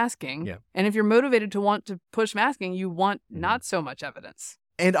push masking. Yeah. And if you're motivated to want to push masking, you want not so much evidence.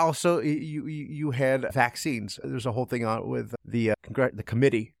 And also, you had vaccines. There's a whole thing on with the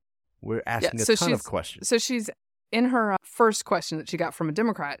committee. We're asking a ton of questions. So she's in her first question that she got from a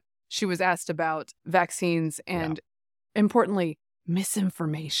Democrat. She was asked about vaccines and, importantly,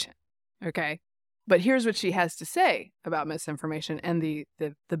 misinformation. Okay. But here's what she has to say about misinformation and the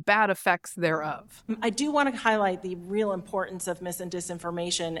bad effects thereof. I do want to highlight the real importance of mis and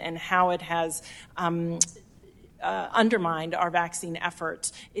disinformation and how it has undermined our vaccine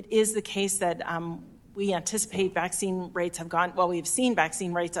efforts. It is the case that we anticipate vaccine rates have gone, well, we've seen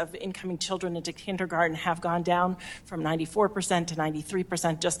vaccine rates of incoming children into kindergarten have gone down from 94% to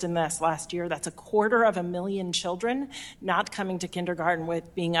 93% just in this last year. That's 250,000 children not coming to kindergarten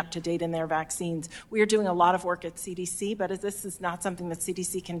with being up to date in their vaccines. We are doing a lot of work at CDC, but this is not something that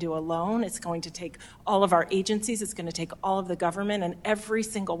CDC can do alone. It's going to take all of our agencies. It's going to take all of the government, and every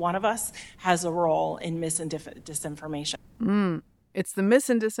single one of us has a role in mis and disinformation. It's the mis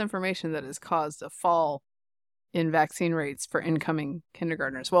and disinformation that has caused a fall in vaccine rates for incoming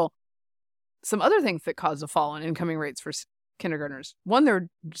kindergartners. Well, some other things that caused a fall in incoming rates for kindergartners. One, they're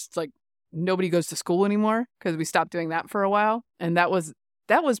just like, nobody goes to school anymore because we stopped doing that for a while. And that was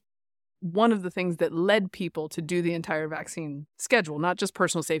one of the things that led people to do the entire vaccine schedule, not just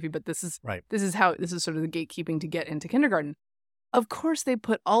personal safety, but this is sort of the gatekeeping to get into kindergarten. Of course, they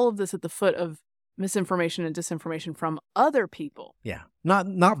put all of this at the foot of misinformation and disinformation from other people. Yeah.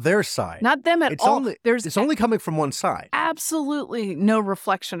 Not their side. Not them at all. It's only coming from one side. Absolutely no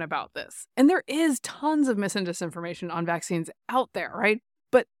reflection about this. And there is tons of mis and disinformation on vaccines out there, right?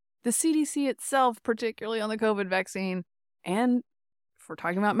 But the CDC itself, particularly on the COVID vaccine, and if we're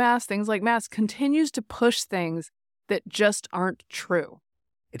talking about masks, things like masks, continues to push things that just aren't true.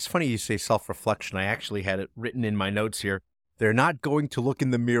 It's funny you say self-reflection. I actually had it written in my notes here. They're not going to look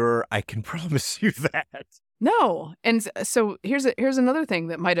in the mirror. I can promise you that. No. And so here's another thing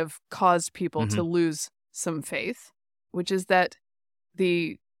that might have caused people to lose some faith, which is that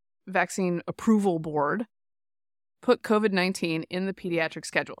the Vaccine Approval Board put COVID-19 in the pediatric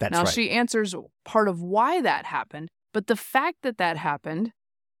schedule. That's now, right. She answers part of why that happened, but the fact that happened,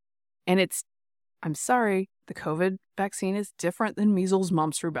 and I'm sorry, the COVID vaccine is different than measles,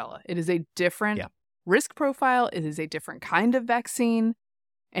 mumps, rubella. It is a different risk profile. It is a different kind of vaccine,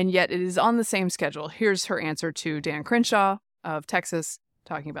 and yet it is on the same schedule. Here's her answer to Dan Crenshaw of Texas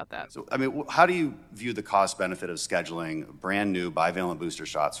talking about that. So, I mean, how do you view the cost benefit of scheduling brand new bivalent booster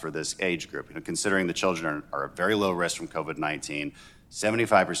shots for this age group? You know, considering the children are at very low risk from COVID-19,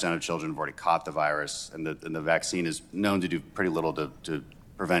 75% of children have already caught the virus, and the vaccine is known to do pretty little to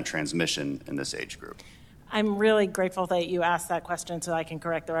prevent transmission in this age group. I'm really grateful that you asked that question so I can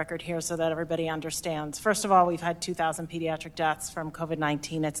correct the record here so that everybody understands. First of all, we've had 2,000 pediatric deaths from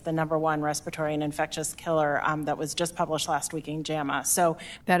COVID-19. It's the #1 respiratory and infectious killer that was just published last week in JAMA. So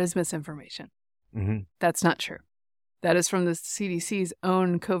that is misinformation. Mm-hmm. That's not true. That is from the CDC's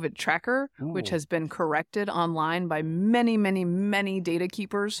own COVID tracker, which has been corrected online by many, many, many data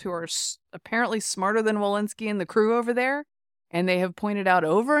keepers who are apparently smarter than Walensky and the crew over there. And they have pointed out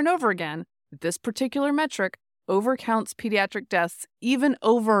over and over again that this particular metric overcounts pediatric deaths even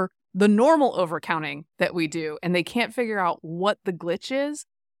over the normal overcounting that we do. And they can't figure out what the glitch is,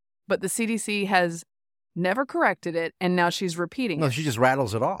 but the CDC has never corrected it, and now she's repeating it. No, she just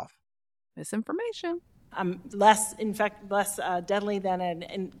rattles it off. Misinformation. Less deadly than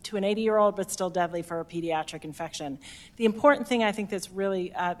to an 80-year-old, but still deadly for a pediatric infection. The important thing I think that's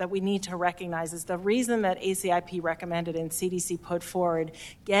really that we need to recognize is the reason that ACIP recommended and CDC put forward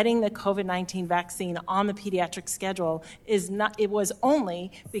getting the COVID-19 vaccine on the pediatric schedule is not. It was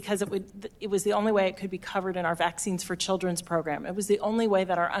only because it was the only way it could be covered in our Vaccines for Children's program. It was the only way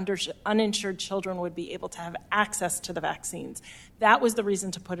that our uninsured children would be able to have access to the vaccines. That was the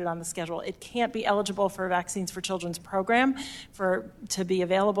reason to put it on the schedule. It can't be eligible for Vaccines for Children's program to be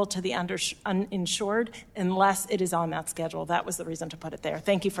available to the uninsured unless it is on that schedule. That was the reason to put it there.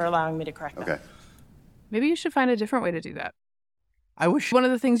 Thank you for allowing me to correct that. Maybe you should find a different way to do that. I wish one of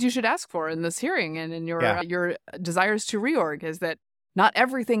the things you should ask for in this hearing and in your desires to reorg is that not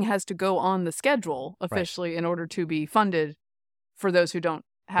everything has to go on the schedule officially in order to be funded for those who don't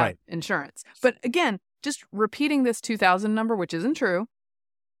have insurance. But again, just repeating this 2,000 number, which isn't true,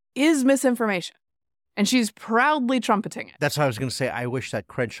 is misinformation. And she's proudly trumpeting it. That's what I was going to say. I wish that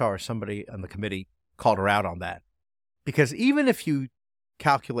Crenshaw or somebody on the committee called her out on that. Because even if you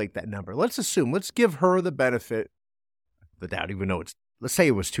calculate that number, let's give her the benefit of the doubt, even though let's say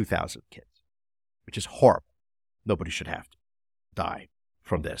it was 2,000 kids, which is horrible. Nobody should have to die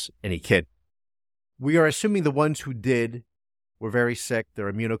from this, any kid. We are assuming the ones who did were very sick,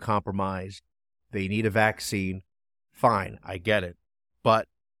 they're immunocompromised, they need a vaccine. Fine, I get it. But,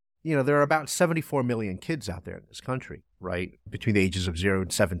 there are about 74 million kids out there in this country, right? Between the ages of 0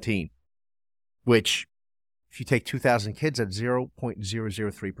 and 17, which, if you take 2,000 kids, at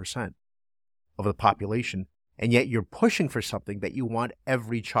 0.003% of the population, and yet you're pushing for something that you want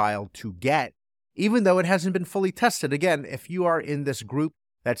every child to get, even though it hasn't been fully tested. Again, if you are in this group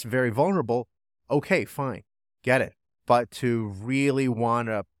that's very vulnerable, okay, fine, get it. But to really want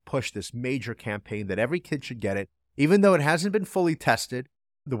to push this major campaign that every kid should get it, even though it hasn't been fully tested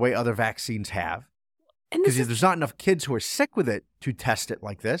the way other vaccines have, because there's not enough kids who are sick with it to test it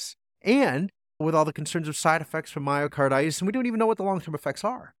like this, and with all the concerns of side effects from myocarditis, and we don't even know what the long-term effects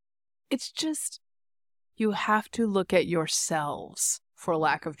are. It's just, you have to look at yourselves for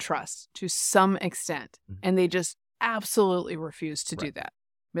lack of trust to some extent, and they just absolutely refuse to do that.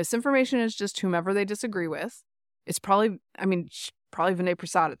 Misinformation is just whomever they disagree with. It's probably Vinay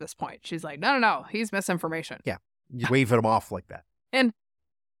Prasad at this point. She's like, no, he's misinformation. Yeah, you wave him off like that. And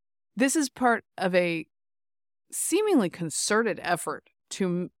this is part of a seemingly concerted effort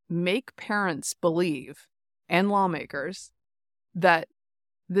to make parents believe, and lawmakers, that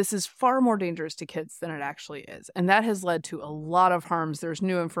this is far more dangerous to kids than it actually is. And that has led to a lot of harms. There's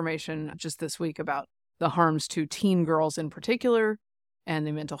new information just this week about the harms to teen girls in particular and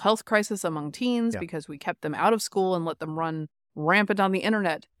the mental health crisis among teens because we kept them out of school and let them run rampant on the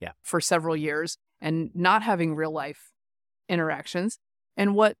internet for several years and not having real life interactions.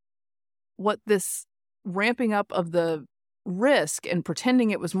 And what this ramping up of the risk and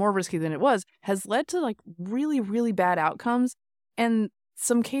pretending it was more risky than it was has led to really, really bad outcomes and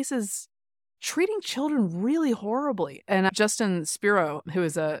some cases treating children really horribly. And Justin Spiro, who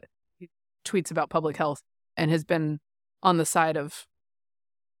he tweets about public health and has been on the side of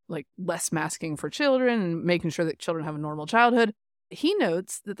less masking for children and making sure that children have a normal childhood, he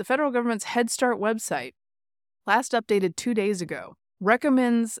notes that the federal government's Head Start website, last updated 2 days ago,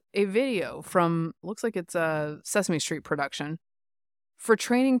 recommends a video from, looks like it's a Sesame Street production, for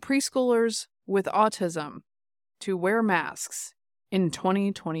training preschoolers with autism to wear masks in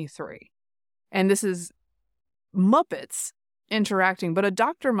 2023. And this is Muppets interacting, but a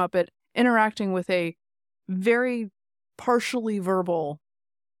Dr. Muppet interacting with a very partially verbal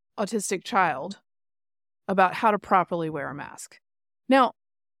autistic child about how to properly wear a mask. Now,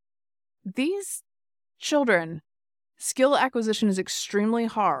 these children, skill acquisition is extremely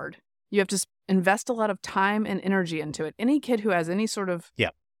hard. You have to invest a lot of time and energy into it. Any kid who has any sort of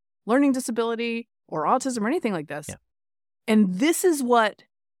learning disability or autism or anything like this. And this is what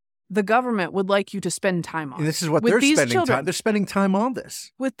the government would like you to spend time on. And this is what they're spending time. They're spending time on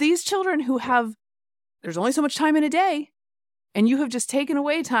this. With these children who there's only so much time in a day, and you have just taken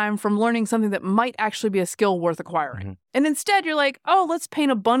away time from learning something that might actually be a skill worth acquiring. Mm-hmm. And instead you're like, oh, let's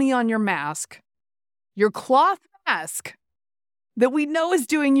paint a bunny on your mask, your cloth mask that we know is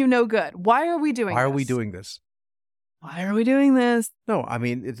doing you no good. Why are we doing this? Why are we doing this? Why are we doing this? No, I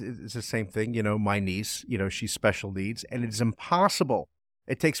mean, it's the same thing. My niece, she's special needs, and it's impossible.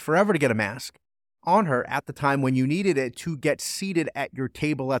 It takes forever to get a mask on her at the time when you needed it to get seated at your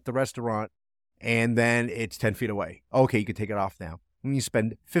table at the restaurant, and then it's 10 feet away. Okay, you can take it off now. And you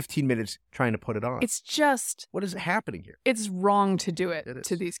spend 15 minutes trying to put it on. It's just... What is happening here? It's wrong to do it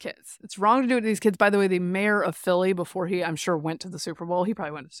to these kids. It's wrong to do it to these kids. By the way, the mayor of Philly, before he, I'm sure, went to the Super Bowl, he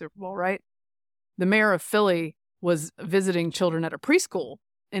probably went to the Super Bowl, right? The mayor of Philly was visiting children at a preschool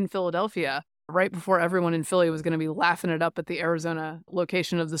in Philadelphia right before everyone in Philly was going to be laughing it up at the Arizona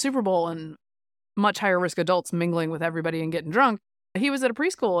location of the Super Bowl and much higher risk adults mingling with everybody and getting drunk. He was at a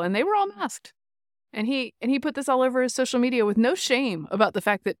preschool and they were all masked. And he put this all over his social media with no shame about the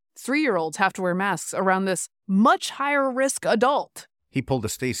fact that 3-year-olds have to wear masks around this much higher risk adult. He pulled a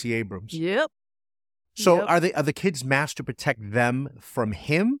Stacey Abrams. Yep. So are the kids masked to protect them from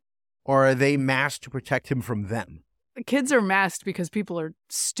him, or are they masked to protect him from them? The kids are masked because people are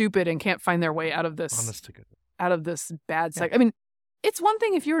stupid and can't find their way out of this. Honest to goodness. Out of this bad cycle. I mean, it's one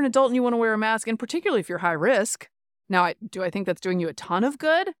thing if you're an adult and you want to wear a mask, and particularly if you're high risk. Now, do I think that's doing you a ton of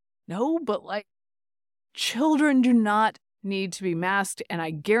good? No, but children do not need to be masked, and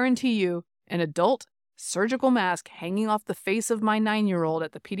I guarantee you an adult surgical mask hanging off the face of my 9-year-old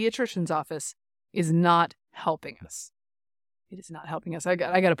at the pediatrician's office is not helping us. It is not helping us. I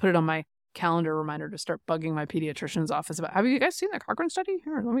got to put it on my calendar reminder to start bugging my pediatrician's office about, have you guys seen that Cochrane study?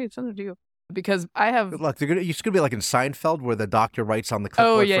 Here, let me send it to you. Because I have... Good luck. You're going to be like in Seinfeld where the doctor writes on the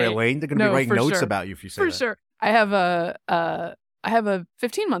clipboard for Elaine. They're going to be writing notes about you if you say that. For sure. I have a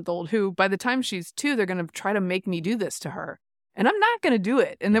 15-month-old who, by the time she's 2, they're going to try to make me do this to her. And I'm not going to do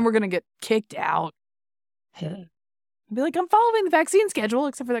it. And then we're going to get kicked out. I'll be like, I'm following the vaccine schedule,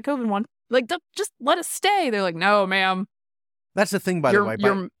 except for that COVID one. Just let us stay. They're like, no, ma'am. That's the thing, by the way.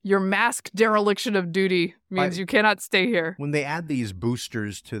 Your masked dereliction of duty means you cannot stay here. When they add these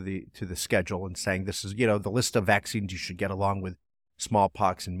boosters to the schedule and saying this is, the list of vaccines you should get along with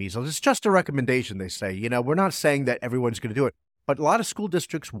smallpox and measles, it's just a recommendation, they say. We're not saying that everyone's going to do it. But a lot of school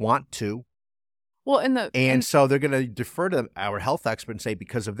districts want to. Well, so they're going to defer to our health expert and say,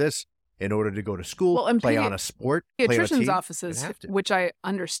 because of this, in order to go to school, play on a sport, pediatricians' offices, which I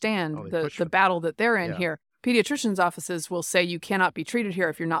understand the battle that they're in here. Pediatricians' offices will say you cannot be treated here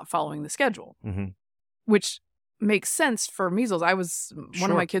if you're not following the schedule, which makes sense for measles.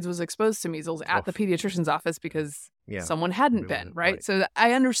 One of my kids was exposed to measles at the pediatrician's office because someone hadn't been, right? So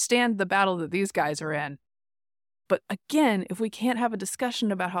I understand the battle that these guys are in. But again, if we can't have a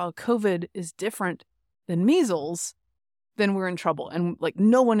discussion about how COVID is different than measles, then we're in trouble. And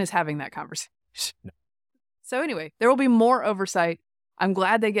no one is having that conversation. No. So anyway, there will be more oversight. I'm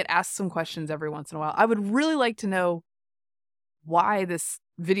glad they get asked some questions every once in a while. I would really like to know why this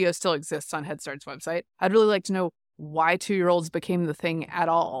video still exists on Head Start's website. I'd really like to know why 2-year-olds became the thing at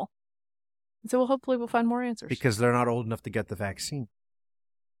all. And so hopefully we'll find more answers. Because they're not old enough to get the vaccine.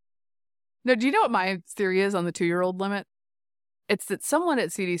 No, do you know what my theory is on the 2-year-old limit? It's that someone at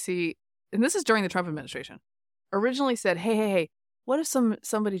CDC, and this is during the Trump administration, originally said, hey, what if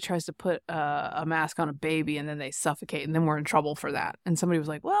somebody tries to put a mask on a baby and then they suffocate and then we're in trouble for that? And somebody was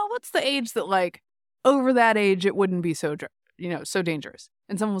like, well, what's the age that over that age it wouldn't be so dangerous?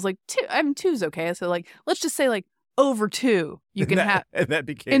 And someone was like, 2. I mean, 2's okay. So let's just say over 2 you can have. And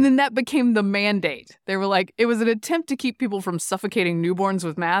then that became the mandate. They were like, it was an attempt to keep people from suffocating newborns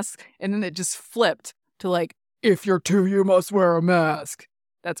with masks. And then it just flipped to if you're 2, you must wear a mask.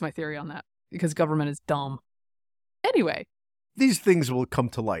 That's my theory on that because government is dumb. Anyway. These things will come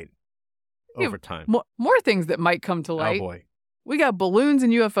to light over time. More things that might come to light. Oh, boy. We got balloons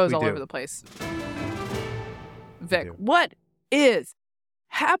and UFOs all over the place. Vic, what is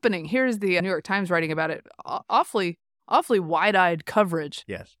happening? Here's the New York Times writing about it. Awfully wide-eyed coverage.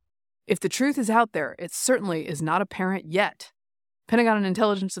 Yes. If the truth is out there, it certainly is not apparent yet. Pentagon and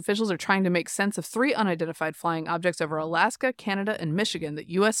intelligence officials are trying to make sense of 3 unidentified flying objects over Alaska, Canada, and Michigan that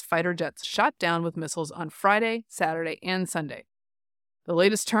U.S. fighter jets shot down with missiles on Friday, Saturday, and Sunday. The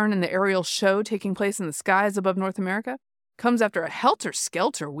latest turn in the aerial show taking place in the skies above North America comes after a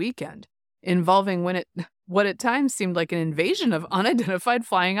helter-skelter weekend involving what at times seemed like an invasion of unidentified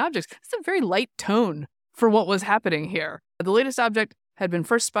flying objects. It's a very light tone for what was happening here. The latest object had been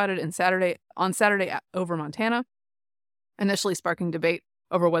first spotted on Saturday over Montana, initially sparking debate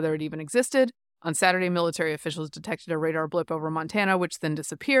over whether it even existed. On Saturday, military officials detected a radar blip over Montana, which then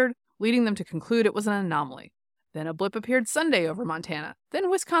disappeared, leading them to conclude it was an anomaly. Then a blip appeared Sunday over Montana, then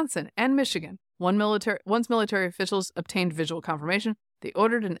Wisconsin and Michigan. Once military officials obtained visual confirmation, they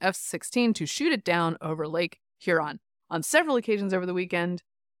ordered an F-16 to shoot it down over Lake Huron. On several occasions over the weekend,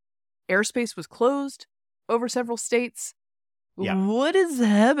 airspace was closed over several states. Yeah. What is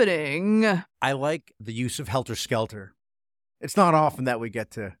happening? I like the use of helter-skelter. It's not often that we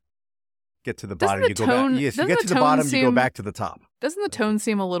get to the bottom. You go back. Yes, you get to the bottom, you go back to the top. Doesn't the tone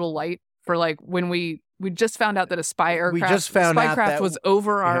seem a little light for like when we just found out that a spy aircraft, we just found out that was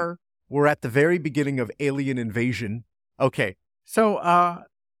over our... We're at the very beginning of alien invasion. Okay, so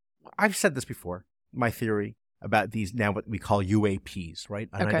I've said this before, my theory about these now what we call UAPs, right?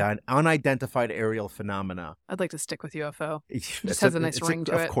 Unidentified aerial phenomena. I'd like to stick with UFO. It just has a nice ring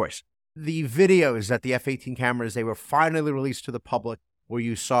to it. Of course. The videos that the F-18 cameras, they were finally released to the public where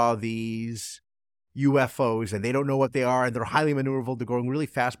you saw these UFOs and they don't know what they are and they're highly maneuverable. They're going really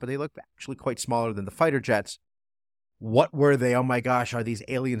fast, but they look actually quite smaller than the fighter jets. What were they? Oh my gosh, are these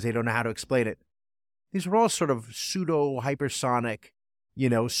aliens? They don't know how to explain it. These were all sort of pseudo-hypersonic,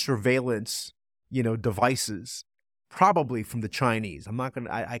 surveillance, devices, probably from the Chinese.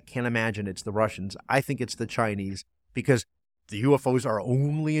 I can't imagine it's the Russians. I think it's the Chinese because the UFOs are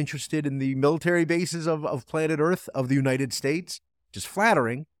only interested in the military bases of planet Earth, of the United States, which is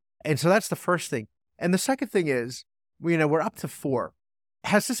flattering. And so that's the first thing. And the second thing is, we're up to 4.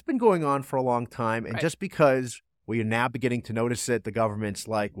 Has this been going on for a long time? And just because we are now beginning to notice it, the government's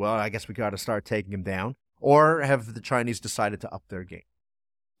like, well, I guess we got to start taking them down? Or have the Chinese decided to up their game?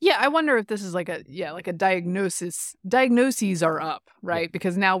 Yeah, I wonder if this is like a diagnosis. Diagnoses are up, right? Yeah.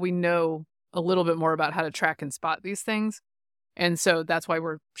 Because now we know a little bit more about how to track and spot these things. And so that's why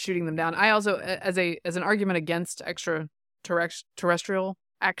we're shooting them down. I also, as an argument against extraterrestrial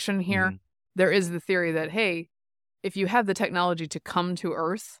action here, there is the theory that, hey, if you have the technology to come to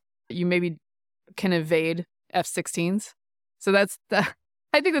Earth, you maybe can evade F-16s. So I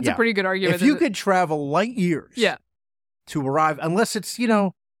think that's a pretty good argument. If you could travel light years to arrive, unless it's, it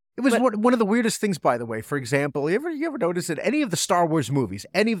was one of the weirdest things, by the way. For example, you ever notice that any of the Star Wars movies,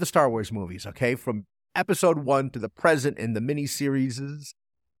 okay, from Episode 1 to the present in the miniseries,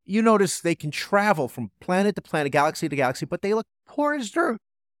 you notice they can travel from planet to planet, galaxy to galaxy, but they look poor as dirt.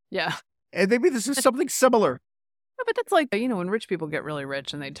 Yeah. And maybe this is something similar. No, but that's like, when rich people get really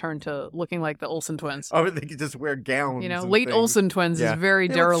rich and they turn to looking like the Olsen twins. Oh, they can just wear gowns. Late things. Olsen twins is very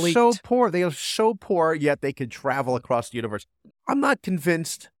derelict. So poor. They are so poor, yet they could travel across the universe. I'm not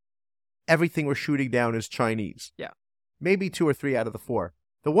convinced everything we're shooting down is Chinese. Yeah. Maybe 2 or 3 out of the 4.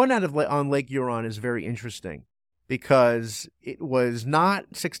 The one on Lake Huron is very interesting because it was not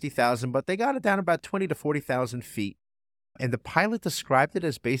 60,000, but they got it down about 20 to 40,000 feet. And the pilot described it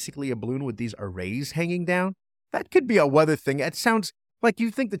as basically a balloon with these arrays hanging down. That could be a weather thing. It sounds like you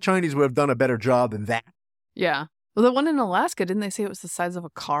think the Chinese would have done a better job than that. Yeah. Well, the one in Alaska, didn't they say it was the size of a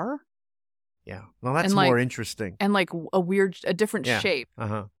car? Yeah. Well, that's more interesting. And like a different shape.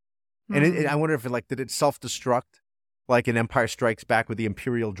 Uh-huh. And I wonder if did it self-destruct? Like in Empire Strikes Back with the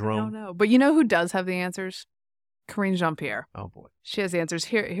Imperial drone? I don't know. But you know who does have the answers? Karine Jean-Pierre. Oh, boy. She has the answers.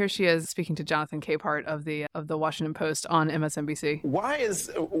 Here she is speaking to Jonathan Capehart of the Washington Post on MSNBC. Why is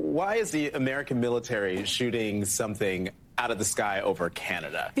the American military shooting something out of the sky over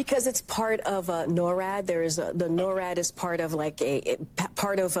Canada? Because it's part of NORAD. The NORAD is part of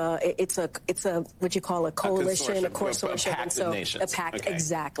it's a what you call a coalition, a consortium, a pact of nations. A pact,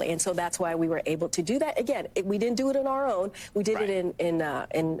 exactly. And so that's why we were able to do that. Again, we didn't do it on our own. We did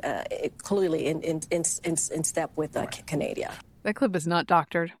it clearly in step with Canada. That clip is not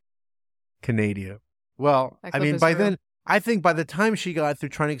doctored. Canada. Well, I mean, then, I think by the time she got through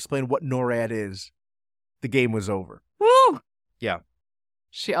trying to explain what NORAD is, the game was over. Woo! Yeah.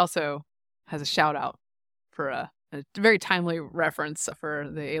 She also has a shout out for a very timely reference for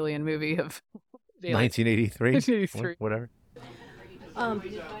the Alien movie of 1983. 1983. Whatever. I'm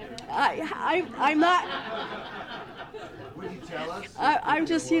not. Would you tell us? I'm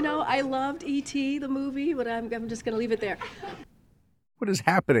just, I loved E.T. the movie, but I'm just going to leave it there. What is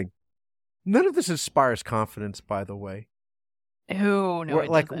happening? None of this inspires confidence, by the way. Oh, no,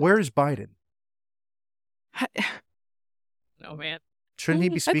 where's Biden? No, man. Shouldn't he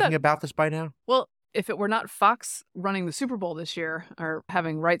be speaking about this by now? Well, if it were not Fox running the Super Bowl this year or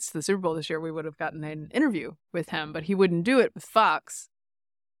having rights to the Super Bowl this year, we would have gotten an interview with him, but he wouldn't do it with Fox.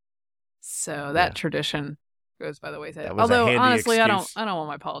 So that tradition goes by the wayside. Although honestly, excuse. I don't want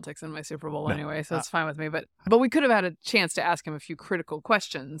my politics in my Super Bowl anyway, so it's fine with me. But we could have had a chance to ask him a few critical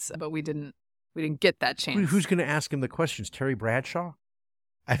questions, but we didn't get that chance. Who's going to ask him the questions? Terry Bradshaw?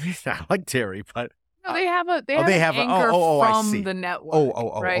 I mean, I like Terry, but no, they have an anchor from the network.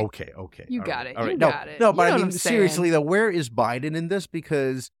 Right? Okay. You got it. You got it. No, but I mean, seriously though, where is Biden in this?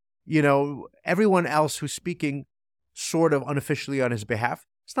 Because everyone else who's speaking sort of unofficially on his behalf,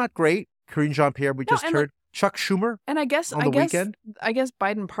 it's not great. Karine Jean-Pierre, we just heard. Chuck Schumer. And I guess weekend. I guess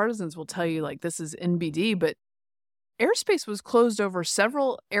Biden partisans will tell you like this is NBD, but airspace was closed over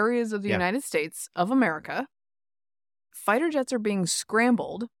several areas of the United States of America. Fighter jets are being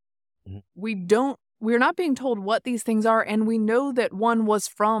scrambled. Mm-hmm. We're not being told what these things are, and we know that one was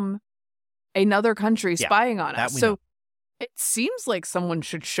from another country spying on us. So it seems like someone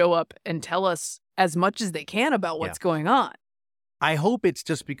should show up and tell us as much as they can about what's going on. I hope it's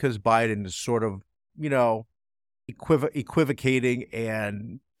just because Biden is sort of, equivocating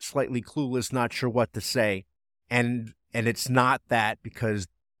and slightly clueless, not sure what to say. And it's not that because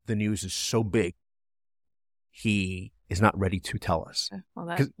the news is so big, he is not ready to tell us. Well,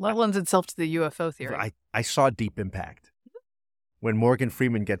 that lends itself to the UFO theory. I saw Deep Impact. When Morgan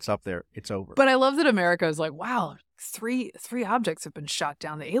Freeman gets up there, it's over. But I love that America is like, wow, three objects have been shot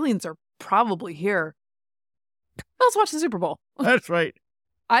down. The aliens are probably here. Let's watch the Super Bowl. That's right.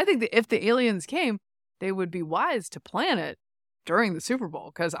 I think that if the aliens came, they would be wise to plan it during the Super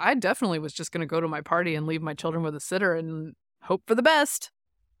Bowl, because I definitely was just going to go to my party and leave my children with a sitter and hope for the best,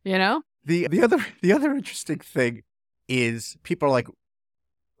 The other interesting thing is people are like,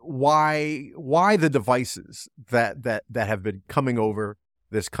 why the devices that have been coming over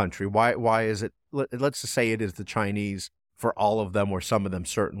this country? Why is it? Let's just say it is the Chinese for all of them, or some of them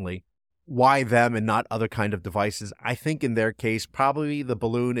certainly. Why them and not other kind of devices? I think in their case, probably the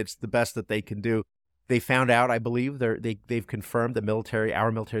balloon. It's the best that they can do. They found out, I believe, they've confirmed, our military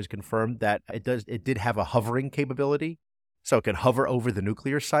has confirmed that it did have a hovering capability, so it can hover over the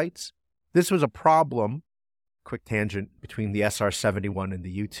nuclear sites. This was a problem, quick tangent, between the SR-71 and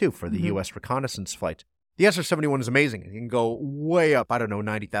the U-2 for the U.S. reconnaissance flight. The SR-71 is amazing. You can go way up,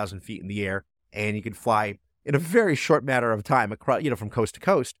 90,000 feet in the air, and you can fly in a very short matter of time across, from coast to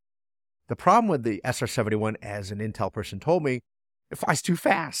coast. The problem with the SR-71, as an intel person told me, it flies too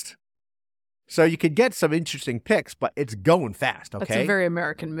fast. So you could get some interesting pics, but it's going fast, okay? That's a very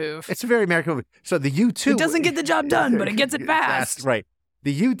American move. It's a very American move. So the U-2... It doesn't get the job done, but it gets it fast. Right.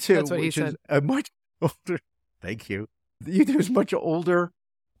 The U-2, That's what he said. Is a much older... Thank you. The U-2 is a much older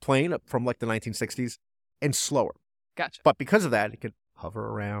plane from like the 1960s and slower. Gotcha. But because of that, it can hover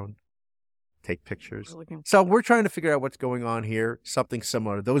around, take pictures. So we're trying to figure out what's going on here. Something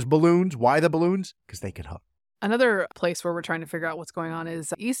similar. Those balloons, why the balloons? Because they can hover. Another place where we're trying to figure out what's going on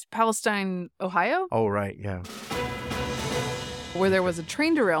is East Palestine, Ohio. Oh, right, yeah. Where there was a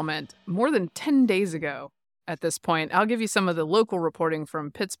train derailment more than 10 days ago at this point. I'll give you some of the local reporting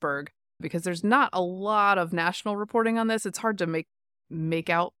from Pittsburgh, because there's not a lot of national reporting on this. It's hard to make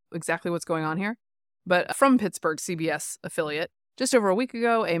out exactly what's going on here. But from Pittsburgh, CBS affiliate, just over a week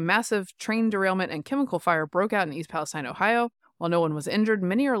ago, a massive train derailment and chemical fire broke out in East Palestine, Ohio. While no one was injured,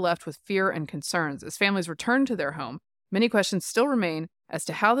 many are left with fear and concerns. As families return to their home, many questions still remain as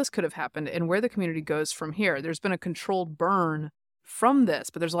to how this could have happened and where the community goes from here. There's been a controlled burn from this,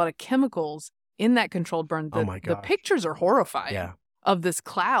 but there's a lot of chemicals in that controlled burn. The pictures are horrifying of this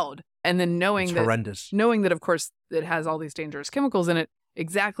cloud. And then knowing that, of course, it has all these dangerous chemicals in it,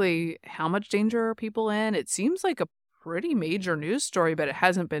 exactly how much danger are people in? It seems like a pretty major news story, but it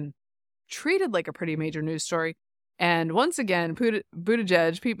hasn't been treated like a pretty major news story. And once again, Pete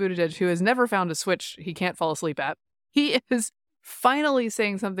Buttigieg, who has never found a switch he can't fall asleep at, he is finally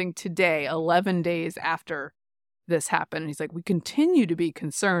saying something today, 11 days after this happened. And he's like, we continue to be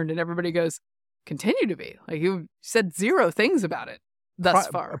concerned. And everybody goes, continue to be? Like, you said 0 things about it thus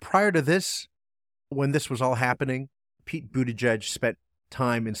far. Prior to this, when this was all happening, Pete Buttigieg spent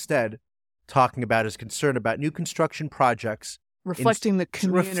time instead talking about his concern about new construction projects. Reflecting the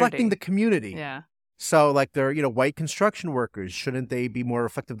community. Yeah. So, like, they're, white construction workers. Shouldn't they be more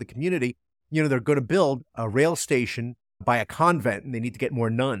reflective of the community? They're going to build a rail station by a convent, and they need to get more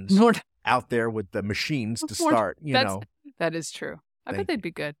nuns out there with the machines to start, That is true. I bet they'd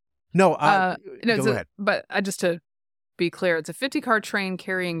be good. No, go ahead. But just to be clear, it's a 50-car train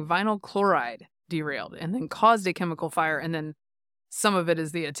carrying vinyl chloride derailed and then caused a chemical fire, and then some of it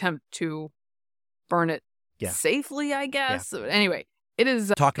is the attempt to burn it safely, I guess. Yeah. Anyway. It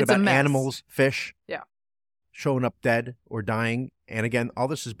is talking about animals, fish, showing up dead or dying, and again, all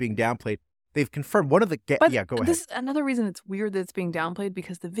this is being downplayed. They've confirmed one of the go ahead. This is another reason it's weird that it's being downplayed,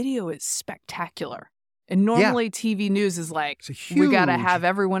 because the video is spectacular, and normally TV news is like, we got to have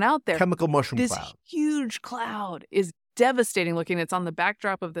everyone out there. Chemical mushroom cloud. This huge cloud is devastating looking. It's on the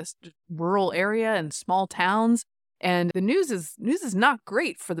backdrop of this rural area and small towns, and the news is not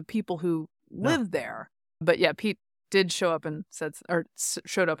great for the people who live there. But yeah, Pete did showed up in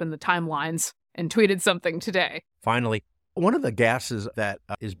the timelines and tweeted something today. Finally, one of the gases that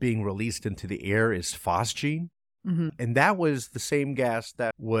is being released into the air is phosgene. Mm-hmm. And that was the same gas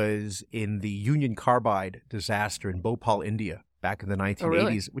that was in the Union Carbide disaster in Bhopal, India, back in the 1980s,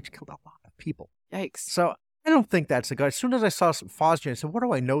 really? which killed a lot of people. Yikes. So I don't think that's a good. As soon as I saw some phosgene, I said, "What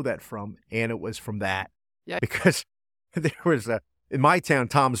do I know that from?" And it was from that. Yikes. Because there was in my town,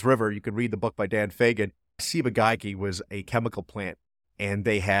 Tom's River, you could read the book by Dan Fagan. Ciba Geigy was a chemical plant, and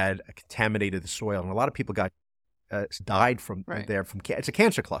they had contaminated the soil, and a lot of people died from there. It's a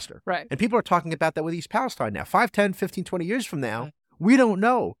cancer cluster. Right. And people are talking about that with East Palestine now. 5, 10, 15, 20 years from now, we don't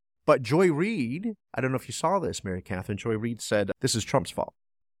know. But Joy Reid, I don't know if you saw this, Mary Catherine, Joy Reid said, this is Trump's fault.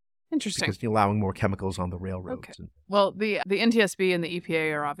 Interesting. Because you're allowing more chemicals on the railroads. Okay. Well, the NTSB and the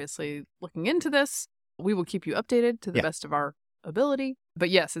EPA are obviously looking into this. We will keep you updated to the best of our ability. But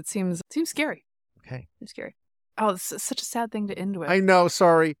yes, it seems scary. Okay. It's scary. Oh, this is such a sad thing to end with. I know,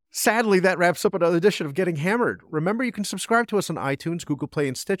 sorry. Sadly, that wraps up another edition of Getting Hammered. Remember, you can subscribe to us on iTunes, Google Play,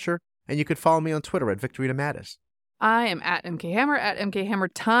 and Stitcher, and you can follow me on Twitter at Victorina Mattis. I am at MKHammer, at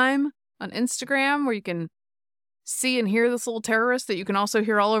MKHammerTime on Instagram, where you can see and hear this little terrorist that you can also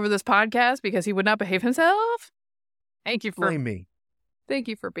hear all over this podcast because he would not behave himself. Blame me. Thank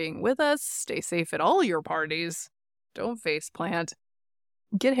you for being with us. Stay safe at all your parties. Don't faceplant.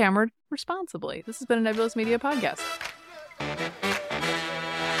 Get hammered responsibly. This has been a Nebulous Media podcast.